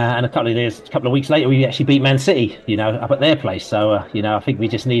 And a couple of weeks later, we actually beat Man City, you know, up at their place. So, you know, I think we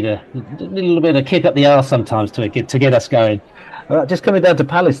just need a little bit of a kick up the arse sometimes to get us going. Just coming down to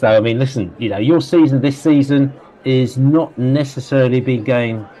Palace, though, I mean, listen, you know, your season this season is not necessarily been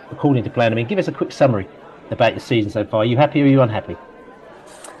going according to plan. I mean, give us a quick summary about your season so far. Are you happy or are you unhappy?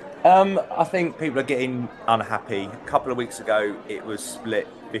 I think people are getting unhappy. A couple of weeks ago, it was split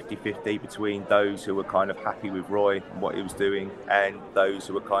 50-50 between those who were kind of happy with Roy and what he was doing and those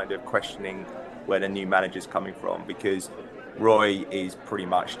who were kind of questioning where the new manager's coming from, because Roy is pretty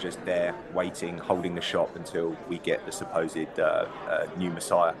much just there waiting, holding the shop until we get the supposed new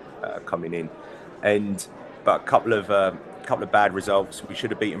Messiah coming in. But a couple of bad results. We should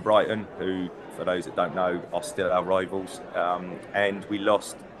have beaten Brighton, who, for those that don't know, are still our rivals, and we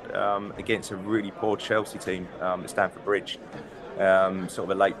lost against a really poor Chelsea team at Stamford Bridge. Sort of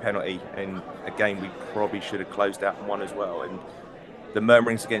a late penalty, and a game we probably should have closed out and won as well. And the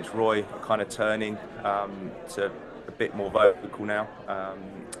murmurings against Roy are kind of turning to a bit more vocal now,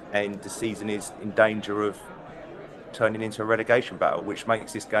 and the season is in danger of turning into a relegation battle, which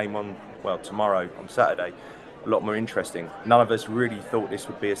makes this game tomorrow on Saturday a lot more interesting. None of us really thought this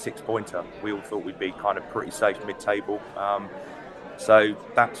would be a 6-pointer. We all thought we'd be kind of pretty safe mid-table. So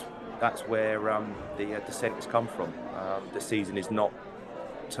that's where the descent has come from. The season is not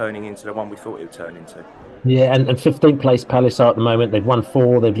turning into the one we thought it would turn into. Yeah, and 15th place Palace are at the moment. They've won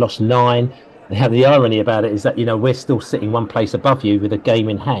 4, they've lost 9. The irony about it is that, you know, we're still sitting one place above you with a game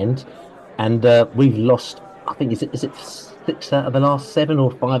in hand, and we've lost, I think, is it 6 out of the last 7 or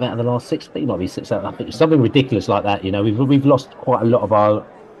 5 out of the last 6? I think it might be 6 out. I think it's something ridiculous like that. You know, we've lost quite a lot of our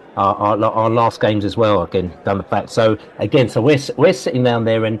last games as well. Again, done the fact. So we're sitting down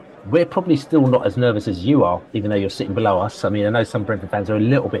there, and we're probably still not as nervous as you are, even though you're sitting below us. I mean, I know some Brentford fans are a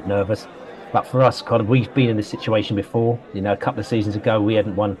little bit nervous, but for us, kind of, we've been in this situation before. You know, a couple of seasons ago, we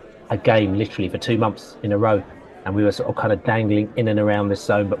hadn't won a game literally for 2 months in a row, and we were sort of kind of dangling in and around this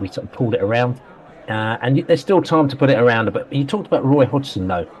zone, but we sort of pulled it around. And there's still time to put it around. But you talked about Roy Hodgson,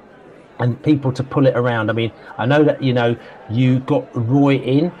 though, and people to pull it around. I mean, I know that, you know, you got Roy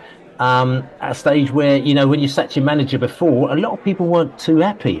in at a stage where, you know, when you sacked your manager before, a lot of people weren't too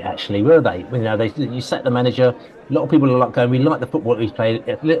happy, actually, were they? You know, you sacked the manager. A lot of people are like going, we like the football he's played,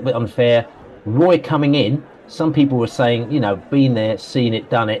 a little bit unfair. Roy coming in, some people were saying, you know, been there, seen it,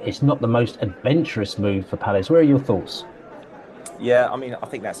 done it. It's not the most adventurous move for Palace. Where are your thoughts? Yeah, I mean, I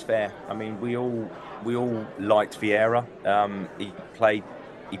think that's fair. I mean, we all liked Vieira.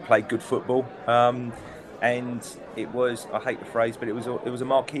 He played good football, and it was, I hate the phrase, but it was a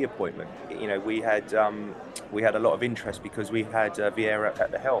marquee appointment. You know, we had a lot of interest because we had Vieira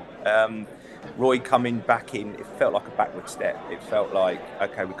at the helm. Roy coming back in, it felt like a backward step. It felt like,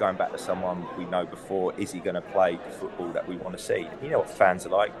 okay, we're going back to someone we know before. Is he going to play the football that we want to see? You know what fans are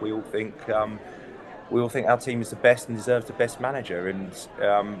like. We all think our team is the best and deserves the best manager. And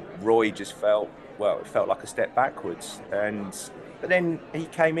Roy just felt like a step backwards. But then he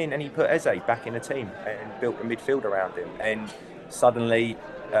came in and he put Eze back in the team and built a midfield around him. And suddenly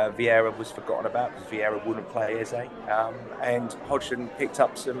Vieira was forgotten about because Vieira wouldn't play Eze. And Hodgson picked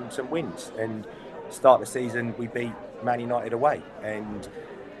up some wins. And start the season, we beat Man United away. And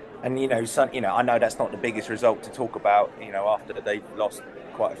you know, I know that's not the biggest result to talk about, you know, after they've lost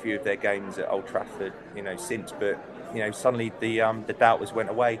quite a few of their games at Old Trafford, you know, since. But, you know, suddenly the doubt went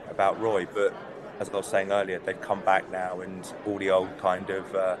away about Roy. But as I was saying earlier, they've come back now, and all the old kind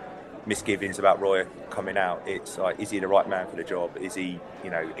of misgivings about Roy coming out. It's like, is he the right man for the job? Is he,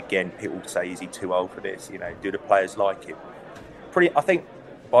 you know, again, people say, is he too old for this? You know, do the players like him? I think,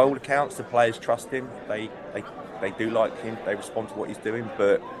 by all accounts, the players trust him. They They do like him. They respond to what he's doing.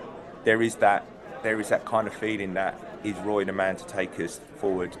 But there is that kind of feeling that is Roy the man to take us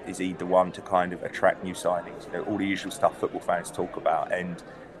forward? Is he the one to kind of attract new signings? You know, all the usual stuff football fans talk about. And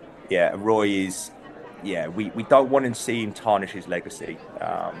yeah, Roy is. Yeah, we don't want to see him tarnish his legacy.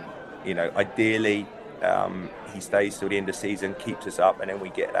 You know, ideally, he stays till the end of the season, keeps us up, and then we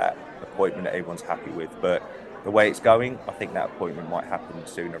get that appointment that everyone's happy with. But the way it's going, I think that appointment might happen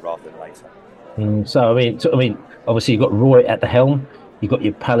sooner rather than later. So I mean, obviously you've got Roy at the helm. You've got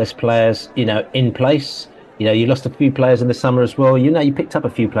your Palace players, you know, in place. You know, you lost a few players in the summer as well. You know, you picked up a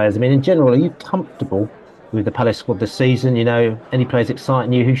few players. I mean, in general, are you comfortable with the Palace squad this season? You know, any players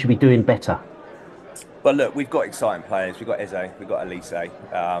exciting you? Who should be doing better? But look, we've got exciting players. We've got Eze, we've got Elise,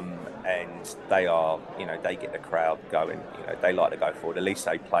 and they are, you know, they get the crowd going. You know, they like to go forward. Elise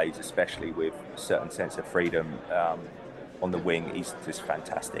plays, especially with a certain sense of freedom on the wing. He's just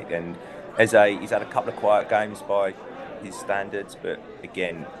fantastic. And Eze, he's had a couple of quiet games by his standards, but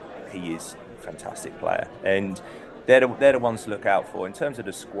again, he is a fantastic player. And they're the ones to look out for. In terms of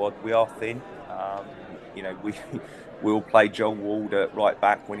the squad, we are thin. You know, we'll play John Ward at right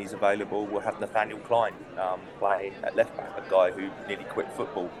back when he's available. We'll have Nathaniel Klein playing at left back, a guy who nearly quit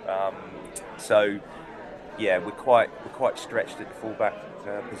football. So yeah, we're quite stretched at the fullback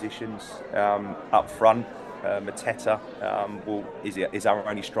positions. Up front, Mateta is our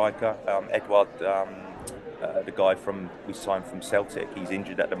only striker. Edouard, the guy we signed from Celtic, he's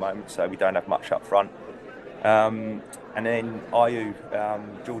injured at the moment, so we don't have much up front. And then Ayew,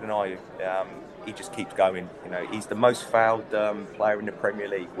 Jordan Ayew, he just keeps going. You know, he's the most fouled player in the Premier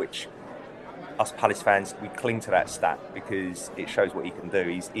League, which us Palace fans, we cling to that stat because it shows what he can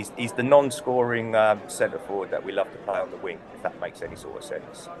do. He's the non-scoring centre forward that we love to play on the wing, if that makes any sort of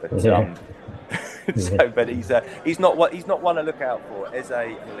sense. But but he's not one to look out for. Eze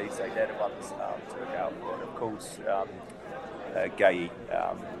and Elise, they're the ones to look out for. And of course, Gay.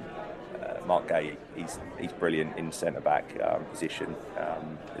 Mark Gay, he's brilliant in centre back position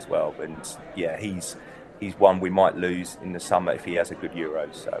as well, and yeah, he's one we might lose in the summer if he has a good Euro.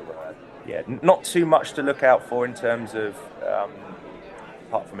 So yeah, not too much to look out for in terms of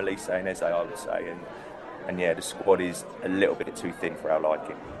apart from Elise and Eze, I would say, and yeah, the squad is a little bit too thin for our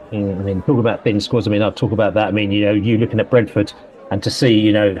liking. I mean, talk about thin squads. I mean, I'll talk about that. I mean, you know, you looking at Brentford. And to see,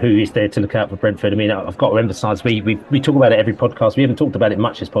 you know, who is there to look out for Brentford. I mean, I've got to emphasise, we talk about it every podcast. We haven't talked about it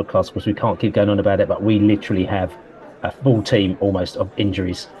much this podcast because we can't keep going on about it, but we literally have a full team almost of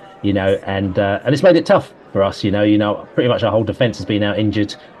injuries, you know, and it's made it tough for us, you know, pretty much our whole defence has been out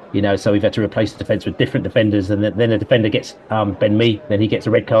injured, you know, so we've had to replace the defence with different defenders, and then a defender gets Ben Mee, then he gets a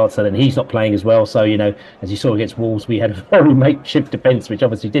red card, so then he's not playing as well. So, you know, as you saw against Wolves, we had a very makeshift defence, which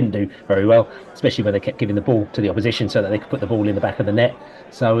obviously didn't do very well, especially when they kept giving the ball to the opposition so that they could put the ball in the back of the net.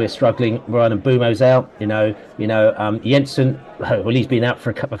 So we're struggling. Ryan and Mbumo's out, you know, Jensen, well, he's been out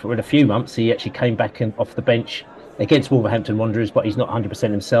for a few months. He actually came back off the bench against Wolverhampton Wanderers, but he's not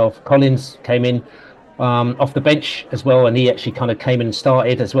 100% himself. Collins came in off the bench as well, and he actually kind of came in and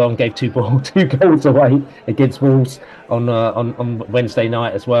started as well and gave two goals away against Wolves on Wednesday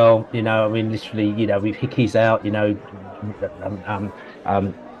night as well. You know, I mean, literally, you know, we've Hickey's out, you know,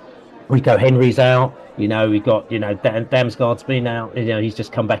 Rico Henry's out, you know, we've got, you know, Damsgaard's been out, you know, he's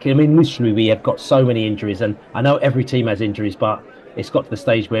just come back in. I mean, literally, we have got so many injuries, and I know every team has injuries, but it's got to the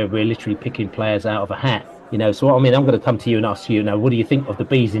stage where we're literally picking players out of a hat. You know, so I mean, I'm going to come to you and ask you now, what do you think of the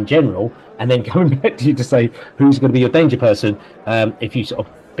Bees in general? And then coming back to you to say who's going to be your danger person, if you sort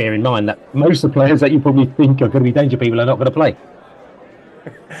of bear in mind that most of the players that you probably think are going to be danger people are not going to play.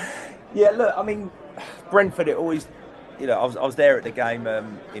 Yeah, look, I mean, Brentford, it always, you know, I was there at the game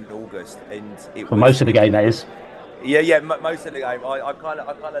in August, and it was most of the game, that is. Yeah, most of the game. I kind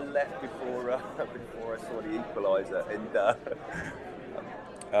of left before I saw the equaliser, and.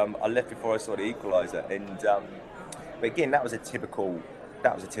 I left before I saw the equaliser, and but again, that was a typical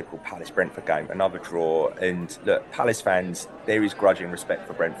Palace Brentford game, another draw. And look, Palace fans, there is grudging respect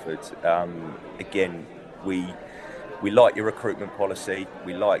for Brentford. Again, we like your recruitment policy,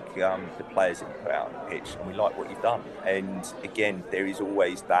 we like the players that you put out on the pitch, and we like what you've done. And again, there is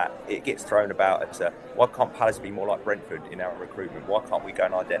always that, it gets thrown about as why can't Palace be more like Brentford in our recruitment? Why can't we go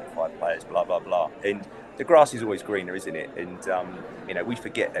and identify players? Blah blah blah. And the grass is always greener, isn't it? And you know, we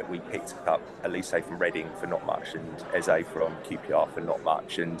forget that we picked up Elise from Reading for not much, and Eze from QPR for not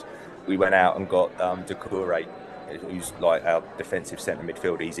much, and we went out and got Doucouré, who's like our defensive centre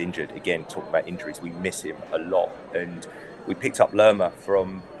midfielder. He's injured again. Talk about injuries, we miss him a lot. And we picked up Lerma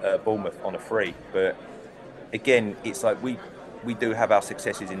from Bournemouth on a free. But again, it's like we do have our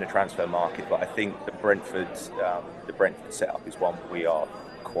successes in the transfer market, but I think the Brentford setup is one we are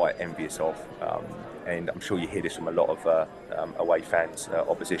quite envious of. And I'm sure you hear this from a lot of away fans,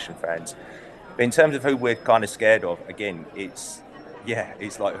 opposition fans. But in terms of who we're kind of scared of, again, it's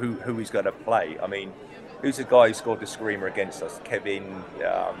like who is going to play. I mean, who's the guy who scored the screamer against us? Kevin.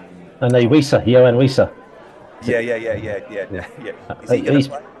 I know Wisa, Johan Wisa. Yeah. Is he going to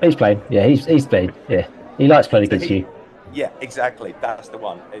play? He's playing. Yeah, he's playing. Yeah, he likes playing against you. Yeah, exactly. That's the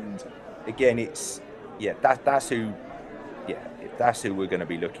one. And again, that's who we're going to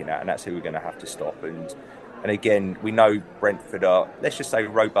be looking at, and that's who we're going to have to stop. And again, we know Brentford are, let's just say,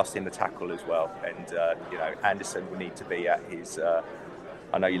 robust in the tackle as well. And Anderson will need to be at his.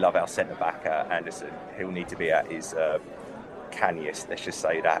 I know you love our centre back, Anderson. He'll need to be at his canniest. Let's just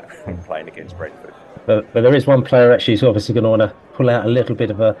say that playing against Brentford. But there is one player actually who's obviously going to want to pull out a little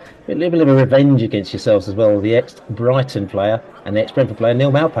bit of a revenge against yourselves as well. The ex-Brighton player and the ex-Brentford player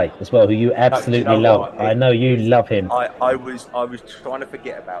Neil Maupay as well, who you absolutely love. I know you love him. I was trying to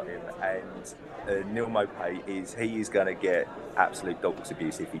forget about him, and Neil Maupay is going to get absolute dog's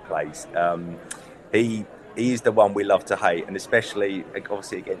abuse if he plays. He is the one we love to hate, and especially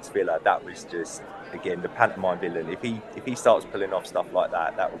obviously against Villa. That was just, again, the pantomime villain. If he starts pulling off stuff like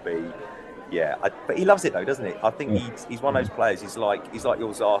that, that will be. Yeah, but he loves it though, doesn't he? I think he's one of those players. He's like your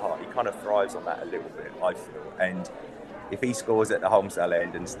Zaha. He kind of thrives on that a little bit, I feel. And if he scores at the Holmesdale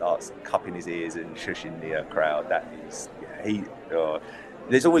end and starts cupping his ears and shushing the crowd, that is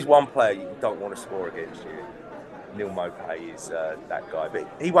there's always one player you don't want to score against you. Neil Maupay is that guy, but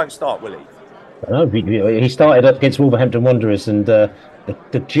he won't start, will he? No, he started up against Wolverhampton Wanderers, and the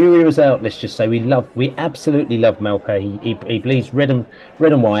jury was out. Let's just say we absolutely love Maupay. He bleeds red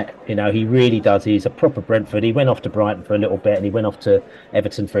and white. You know, he really does. He's a proper Brentford. He went off to Brighton for a little bit, and he went off to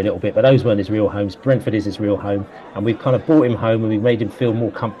Everton for a little bit. But those weren't his real homes. Brentford is his real home, and we've kind of brought him home, and we've made him feel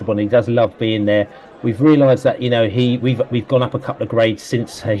more comfortable. And he does love being there. We've realised that we've gone up a couple of grades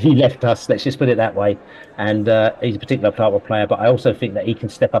since he left us. Let's just put it that way. And he's a particular type of player, but I also think that he can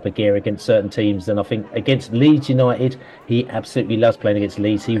step up a gear against certain teams. And I think against Leeds United, he absolutely loves playing against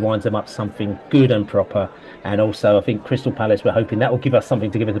Leeds. He winds them up something good and proper. And also, I think Crystal Palace, we're hoping that will give us something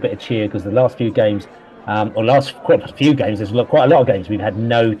to give us a bit of cheer, because the last few games, there's quite a lot of games we've had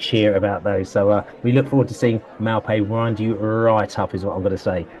no cheer about those. So we look forward to seeing Maupay wind you right up, is what I'm going to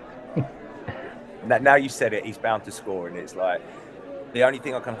say. Now you said it, he's bound to score, and it's like the only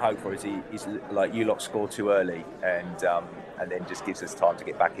thing I can hope for is he's like you lot score too early, and then just gives us time to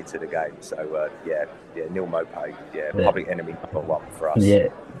get back into the game. So Neil Maupay, public enemy number one for us.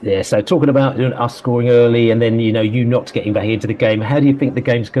 Yeah. So talking about us scoring early, and then you not getting back into the game, how do you think the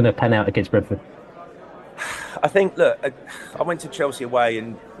game's going to pan out against Brentford? I think, look, I went to Chelsea away,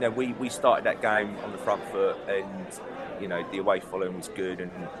 and we started that game on the front foot, and the away following was good,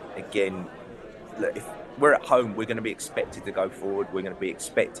 and again. Look, if we're at home, we're going to be expected to go forward. We're going to be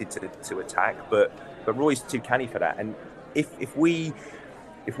expected to attack, but Roy's too canny for that. And if we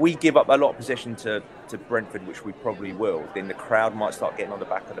give up a lot of possession to Brentford, which we probably will, then the crowd might start getting on the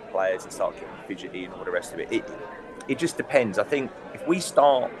back of the players and start getting fidgety and all the rest of it. It just depends. I think if we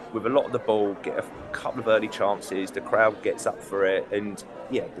start with a lot of the ball, get a couple of early chances, the crowd gets up for it, and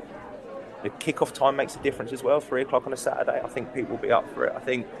the kick-off time makes a difference as well. 3:00 on a Saturday, I think people will be up for it. I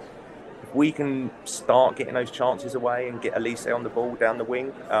think. If we can start getting those chances away and get Elise on the ball down the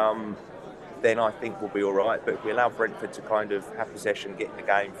wing, then I think we'll be all right. But if we allow Brentford to kind of have possession, get in the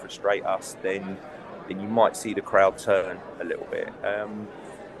game, frustrate us, then you might see the crowd turn a little bit.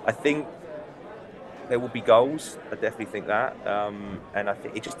 I think there will be goals. I definitely think that. And I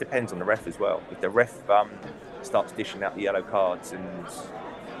think it just depends on the ref as well. If the ref starts dishing out the yellow cards, and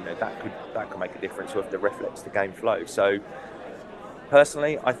that could make a difference, or if the ref lets the game flow. So.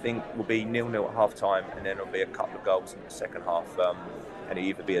 Personally, I think we'll be 0-0 at half-time, and then there'll be a couple of goals in the second half, and it'll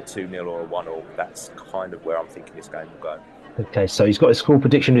either be a 2-0 or a 1-0. That's kind of where I'm thinking this game will go. Okay, so he's got his score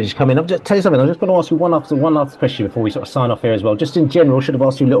prediction which is coming. I'll just tell you something. I'm just going to ask you one last question before we sort of sign off here as well. Just in general, should have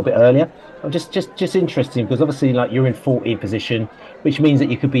asked you a little bit earlier. Just interesting, because obviously, like, you're in 14th position, which means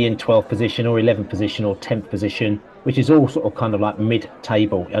that you could be in 12th position or 11th position or 10th position, which is all sort of kind of like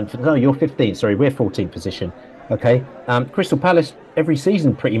mid-table. And no, you're 15th. Sorry, we're 14th position. Okay, Crystal Palace every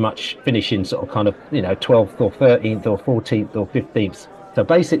season pretty much finishing sort of kind of 12th or 13th or 14th or 15th. So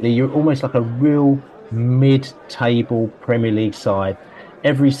basically, you're almost like a real mid-table Premier League side.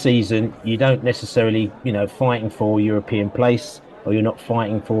 Every season, you don't necessarily fighting for European place, or you're not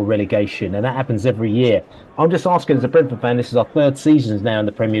fighting for relegation, and that happens every year. I'm just asking, as a Brentford fan, this is our third season now in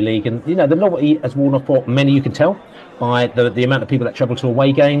the Premier League, and the novelty has worn off for many, you can tell by the amount of people that travel to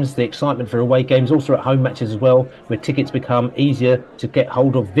away games, the excitement for away games, also at home matches as well, where tickets become easier to get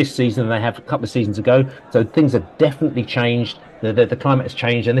hold of this season than they have a couple of seasons ago. So things have definitely changed The climate has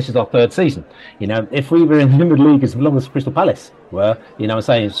changed, and this is our third season. If we were in the League as long as Crystal Palace were, I'm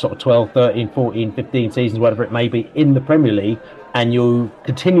saying sort of 12, 13, 14, 15 seasons, whatever it may be, in the Premier League, and you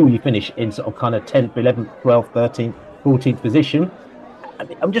continually finish in sort of kind of 10th, 11th, 12th, 13th, 14th position.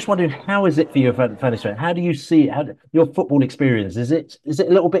 I'm just wondering, how is it for you, fantasy fan? How do you see your football experience? Is it a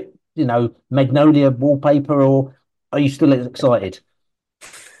little bit, Magnolia wallpaper, or are you still excited?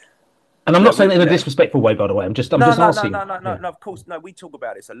 And I'm not saying it in a disrespectful way, by the way. I'm just asking. No. Of course, no. We talk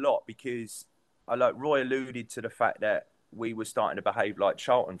about this a lot because, Roy alluded to the fact that we were starting to behave like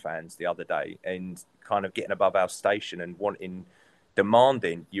Charlton fans the other day and kind of getting above our station and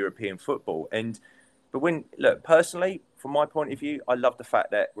demanding European football. But personally, from my point of view, I love the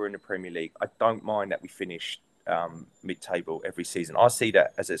fact that we're in the Premier League. I don't mind that we finish mid-table every season. I see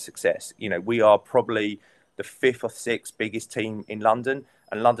that as a success. We are probably the 5th or 6th biggest team in London,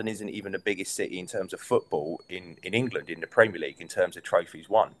 and London isn't even the biggest city in terms of football in England, in the Premier League, in terms of trophies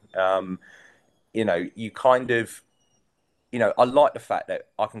won. I like the fact that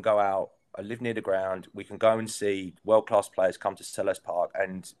I can go out, I live near the ground, we can go and see world-class players come to Selhurst Park,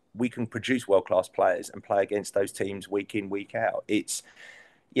 and we can produce world-class players and play against those teams week in, week out.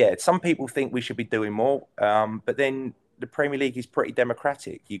 Some people think we should be doing more, but then the Premier League is pretty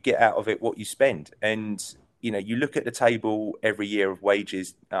democratic. You get out of it what you spend. And, you look at the table every year of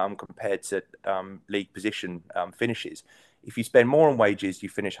wages compared to league position finishes. If you spend more on wages, you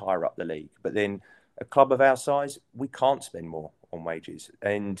finish higher up the league. But then a club of our size, we can't spend more on wages.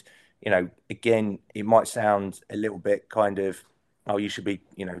 And, again, it might sound a little bit kind of, oh, you should be,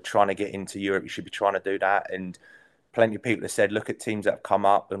 trying to get into Europe. You should be trying to do that. And plenty of people have said, look at teams that have come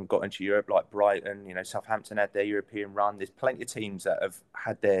up and got into Europe, like Brighton. Southampton had their European run. There's plenty of teams that have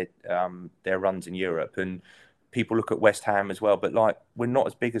had their runs in Europe, and people look at West Ham as well. But we're not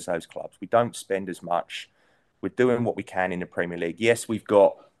as big as those clubs. We don't spend as much. We're doing what we can in the Premier League. Yes, we've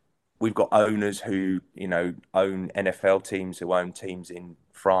got owners who own NFL teams, who own teams in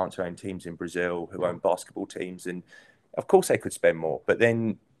France, who own teams in Brazil, who own basketball teams, and of course they could spend more. But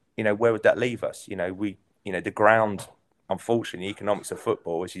then where would that leave us? The ground, unfortunately, the economics of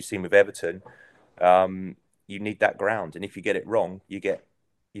football, as you've seen with Everton, you need that ground. And if you get it wrong, you get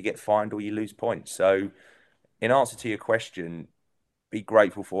fined or you lose points. So in answer to your question, be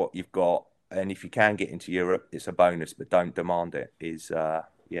grateful for what you've got. And if you can get into Europe, it's a bonus, but don't demand it.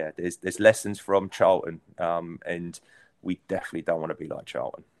 There's lessons from Charlton, and we definitely don't want to be like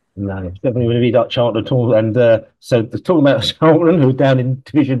Charlton. No, definitely going to be like Charlton at all. And so talking about Charlton, who are down in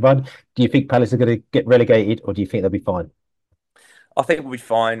Division 1, do you think Palace are going to get relegated, or do you think they'll be fine? I think we'll be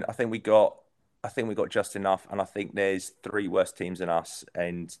fine. I think we got just enough, and I think there's 3 worse teams than us.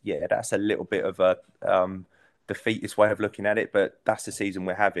 And that's a little bit of a defeatist way of looking at it, but that's the season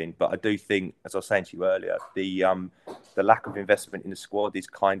we're having. But I do think, as I was saying to you earlier, the lack of investment in the squad is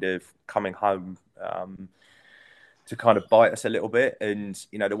kind of coming home to kind of bite us a little bit. And,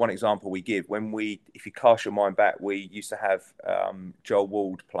 the one example we give, if you cast your mind back, we used to have Joel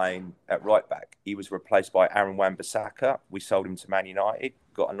Ward playing at right back. He was replaced by Aaron Wan-Bissaka. We sold him to Man United,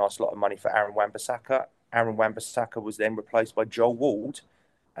 got a nice lot of money for Aaron Wan-Bissaka. Aaron Wan-Bissaka was then replaced by Joel Ward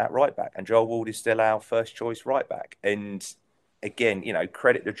at right back. And Joel Ward is still our first choice right back. And again,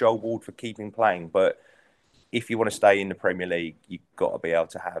 credit to Joel Ward for keeping playing. But if you want to stay in the Premier League, you've got to be able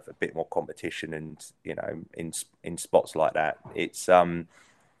to have a bit more competition, and in spots like that, it's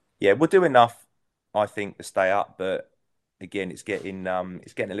we'll do enough, I think, to stay up. But again, it's getting a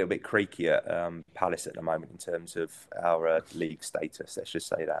little bit creaky at Palace at the moment in terms of our league status. Let's just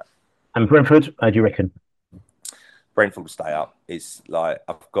say that. And Brentford, how do you reckon? Brentford will stay up. It's like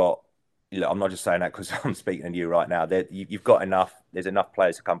I'm not just saying that because I'm speaking to you right now. You've got enough. There's enough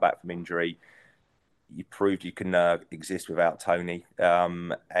players to come back from injury. You proved you can exist without Tony,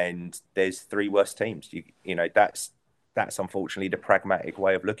 and there's 3 worse teams. That's unfortunately the pragmatic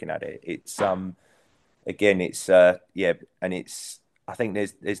way of looking at it. It's and it's. I think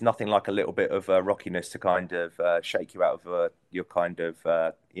there's nothing like a little bit of rockiness to kind of shake you out of your kind of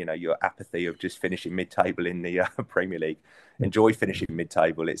your apathy of just finishing mid-table in the Premier League. Enjoy finishing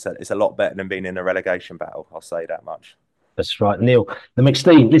mid-table. It's a lot better than being in a relegation battle. I'll say that much. That's right, Neil. The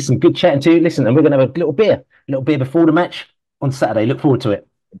McSteen, listen, good chatting to you. Listen, and we're going to have a little beer before the match on Saturday. Look forward to it.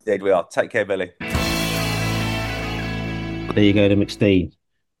 Indeed we are. Take care, Billy. There you go, the McSteen.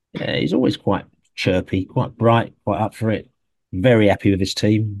 Yeah, he's always quite chirpy, quite bright, quite up for it. Very happy with his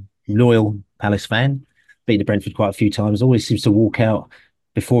team. Loyal Palace fan. Beaten the Brentford quite a few times. Always seems to walk out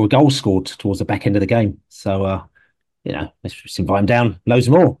before a goal scored towards the back end of the game. So, let's just invite him down loads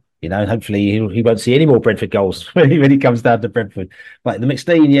more. Hopefully he won't see any more Brentford goals when he comes down to Brentford. But the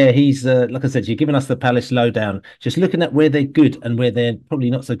McSteen, yeah, he's like I said, you're giving us the Palace lowdown. Just looking at where they're good and where they're probably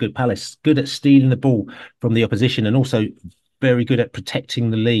not so good. Palace good at stealing the ball from the opposition and also very good at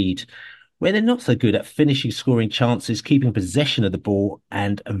protecting the lead. Where they're not so good at finishing, scoring chances, keeping possession of the ball,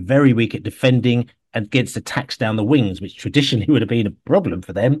 and are very weak at defending and against attacks down the wings, which traditionally would have been a problem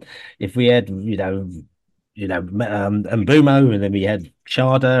for them if we had, Mbumo, and then we had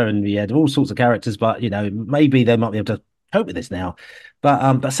Chada, and we had all sorts of characters. But maybe they might be able to cope with this now.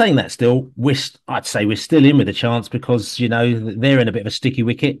 But saying that, still, I'd say we're still in with a chance because they're in a bit of a sticky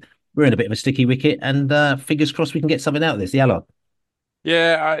wicket. We're in a bit of a sticky wicket, and fingers crossed we can get something out of this. The Allard.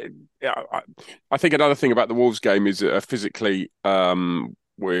 Yeah, I think another thing about the Wolves game is physically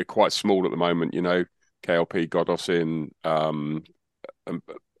we're quite small at the moment. KLP, Godos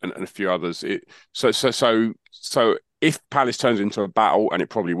and a few others. So if Palace turns into a battle, and it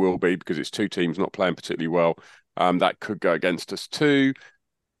probably will be because it's two teams not playing particularly well, that could go against us too.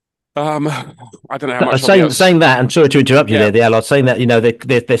 I don't know how much. Saying that, and sorry to interrupt you there, the Allies, saying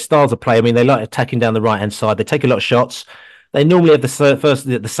that their styles of play. I mean, they like attacking down the right hand side. They take a lot of shots. They normally have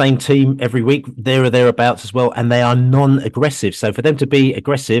the same team every week, there or thereabouts as well, and they are non-aggressive. So for them to be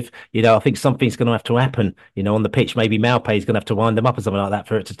aggressive, I think something's going to have to happen. On the pitch, maybe Maupay is going to have to wind them up or something like that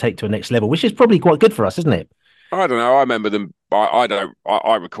for it to take to a next level, which is probably quite good for us, isn't it? I don't know. I remember them.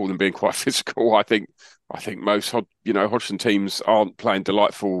 I recall them being quite physical. I think most Hodgson teams aren't playing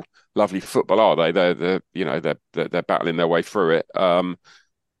delightful, lovely football, are they? They're battling their way through it.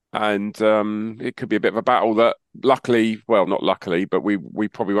 And it could be a bit of a battle that not luckily, but we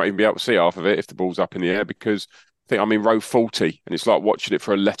probably won't even be able to see half of it if the ball's up in the air because I'm in row 40 and it's like watching it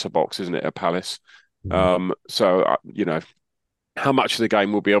for a letterbox, isn't it, at Palace? So how much of the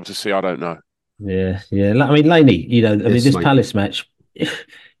game we'll be able to see, I don't know. Yeah. I mean, Laney, this Palace match,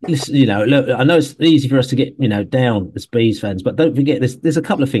 look, I know it's easy for us to get, down as Bees fans, but don't forget there's a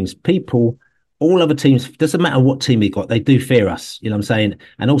couple of things. All other teams, doesn't matter what team we got, they do fear us. You know what I'm saying?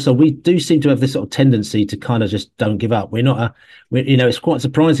 And also, we do seem to have this sort of tendency to kind of just don't give up. It's quite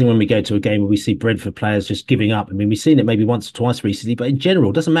surprising when we go to a game where we see Brentford players just giving up. I mean, we've seen it maybe once or twice recently, but in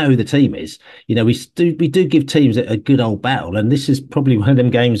general, it doesn't matter who the team is. We do give teams a good old battle. And this is probably one of them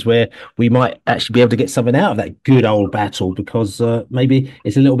games where we might actually be able to get something out of that good old battle because maybe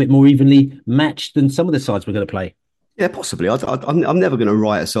it's a little bit more evenly matched than some of the sides we're going to play. Yeah, possibly. I'm never going to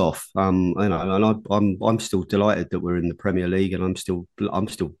write us off. And I'm still delighted that we're in the Premier League, and I'm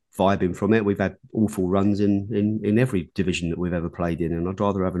still vibing from it. We've had awful runs in every division that we've ever played in, and I'd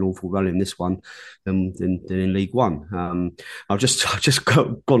rather have an awful run in this one than in League One. I've just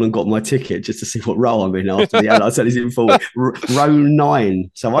gone and got my ticket just to see what row I'm in after the I said he's in full row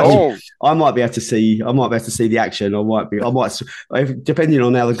 9. So I might be able to see the action. Depending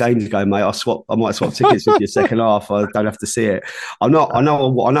on how the games go, mate. I might swap tickets with your second half. I don't have to see it. I know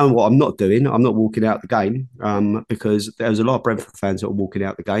what I'm not doing. I'm not walking out the game because there was a lot of Brentford fans that were walking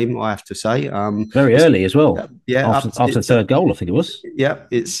out the game. I have to say, very early as well. After the third goal, I think it was. Yeah,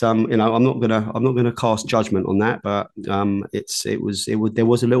 it's I'm not gonna cast judgment on that, but there was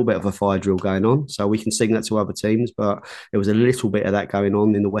a little bit of a fire drill going on, so we can sing that to other teams. But there was a little bit of that going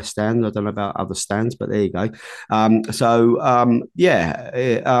on in the West Stand. I don't know about other stands, but there you go. I've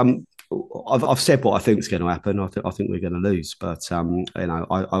said what I think is going to happen. I think we're going to lose, but I'm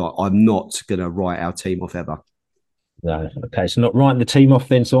not going to write our team off ever. No, okay, so not writing the team off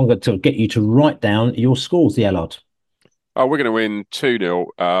then. So I'm going to get you to write down your scores, the Allard. Oh, we're going to win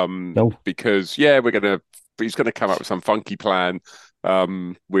 2-0 because he's going to come up with some funky plan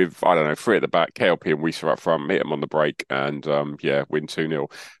with, I don't know, 3 at the back, KLP and Wieser up front, hit them on the break and win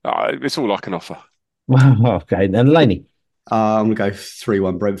 2-0. It's all I can offer. Okay, and Laney. I'm going to go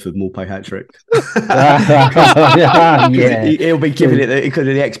 3-1 Brentford, Maupay hat-trick. He'll be giving it because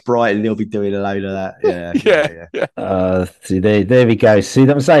of the ex-Brighton. He'll be doing a load of that. Yeah. See, there we go. See what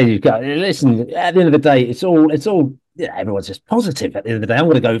I'm saying? You've got listen. At the end of the day, it's all. Everyone's just positive. At the end of the day, I'm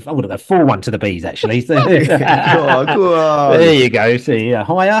going to go 4-1 to the Bees. Actually, go on. There you go. See,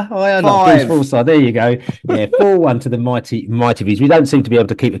 higher, not full side. There you go. Yeah, 4-1 to the mighty Bees. We don't seem to be able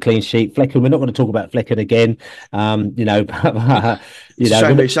to keep a clean sheet. Flecken, we're not going to talk about Flecken again. Shame we're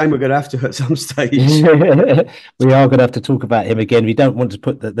going to have to at some stage. We are going to have to talk about him again. We don't want to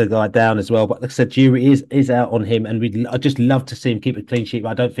put the guy down as well. But like I said, jury is out on him, and I'd just love to see him keep a clean sheet. But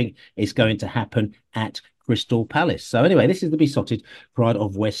I don't think it's going to happen at Crystal Palace. So anyway, this is the Besotted Pride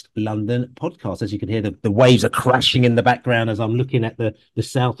of West London podcast. As you can hear, the waves are crashing in the background as I'm looking at the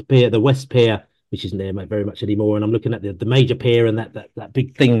South Pier, the West Pier which isn't there very much anymore. And I'm looking at the major pier and that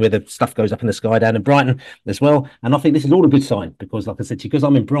big thing where the stuff goes up in the sky down in Brighton as well. And I think this is all a good sign because, like I said to you, because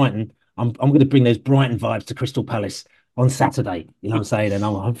I'm in Brighton, I'm going to bring those Brighton vibes to Crystal Palace on Saturday. You know what I'm saying? And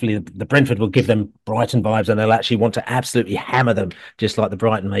hopefully the Brentford will give them Brighton vibes and they'll actually want to absolutely hammer them just like the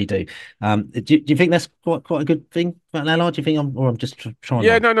Brighton may do. Do you think that's quite a good thing, Lallard? Do you think I'm just trying?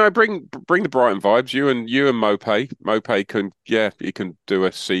 Yeah, no. Bring the Brighton vibes. You and Mopé can he can do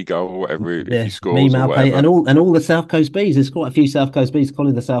a seagull or whatever if he scores. Me, or whatever. and all the South Coast Bees. There's quite a few South Coast Bees.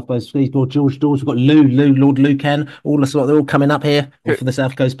 Colin the South Coast Bees. Lord George Dawes. We've got Lord Lucan. All the sort. They're all coming up here for the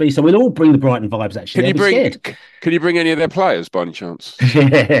South Coast Bees. So we'll all bring the Brighton vibes. Actually, Can you bring any of their players by any chance?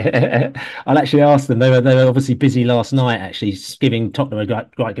 I'll actually ask them. They were obviously busy last night, actually giving Tottenham a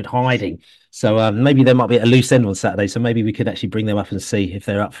quite good hiding. So maybe there might be a loose end on Saturday. So maybe we could actually bring them up and see if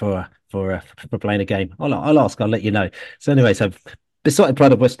they're up for playing a game. I'll ask. I'll let you know. So anyway, Besotted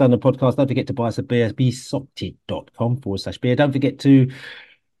Pride of West London podcast. Don't forget to buy us a beer. besotted.com/beer. Don't forget to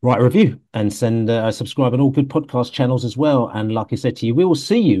write a review and send subscribe on all good podcast channels as well. And like I said to you, we will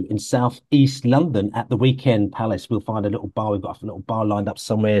see you in South East London at the weekend Palace. We'll find a little bar. We've got a little bar lined up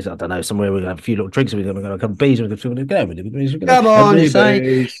somewhere. I don't know, somewhere we're going to have a few little drinks. We're going to go a couple of bees. Come on, you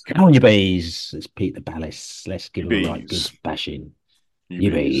bees. Come on, you bees. Let's beat the Palace. Let's give them a right good bashing.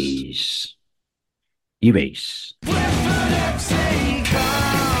 You bees. You bees.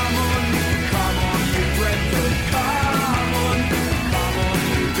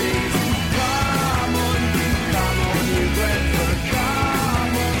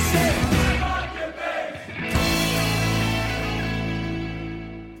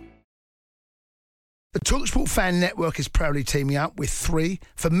 The TalkSport Fan Network is proudly teaming up with 3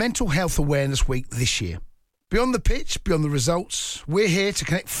 for Mental Health Awareness Week this year. Beyond the pitch, beyond the results, we're here to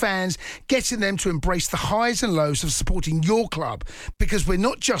connect fans, getting them to embrace the highs and lows of supporting your club, because we're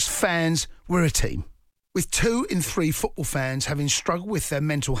not just fans, we're a team. With 2 in 3 football fans having struggled with their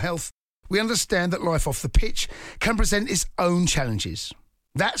mental health, we understand that life off the pitch can present its own challenges.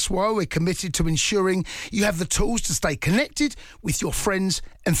 That's why we're committed to ensuring you have the tools to stay connected with your friends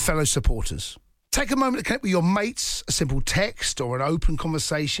and fellow supporters. Take a moment to connect with your mates. A simple text or an open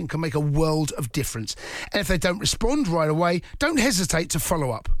conversation can make a world of difference. And if they don't respond right away, don't hesitate to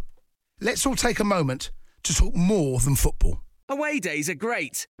follow up. Let's all take a moment to talk more than football. Away days are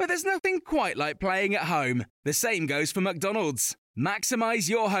great, but there's nothing quite like playing at home. The same goes for McDonald's. Maximise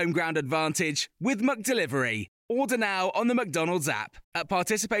your home ground advantage with McDelivery. Order now on the McDonald's app. At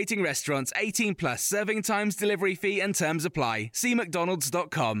participating restaurants, 18 plus, serving times, delivery fee and terms apply. See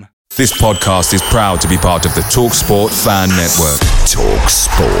mcdonalds.com. This podcast is proud to be part of the TalkSport Fan Network.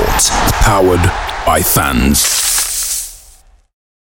 TalkSport. Powered by fans.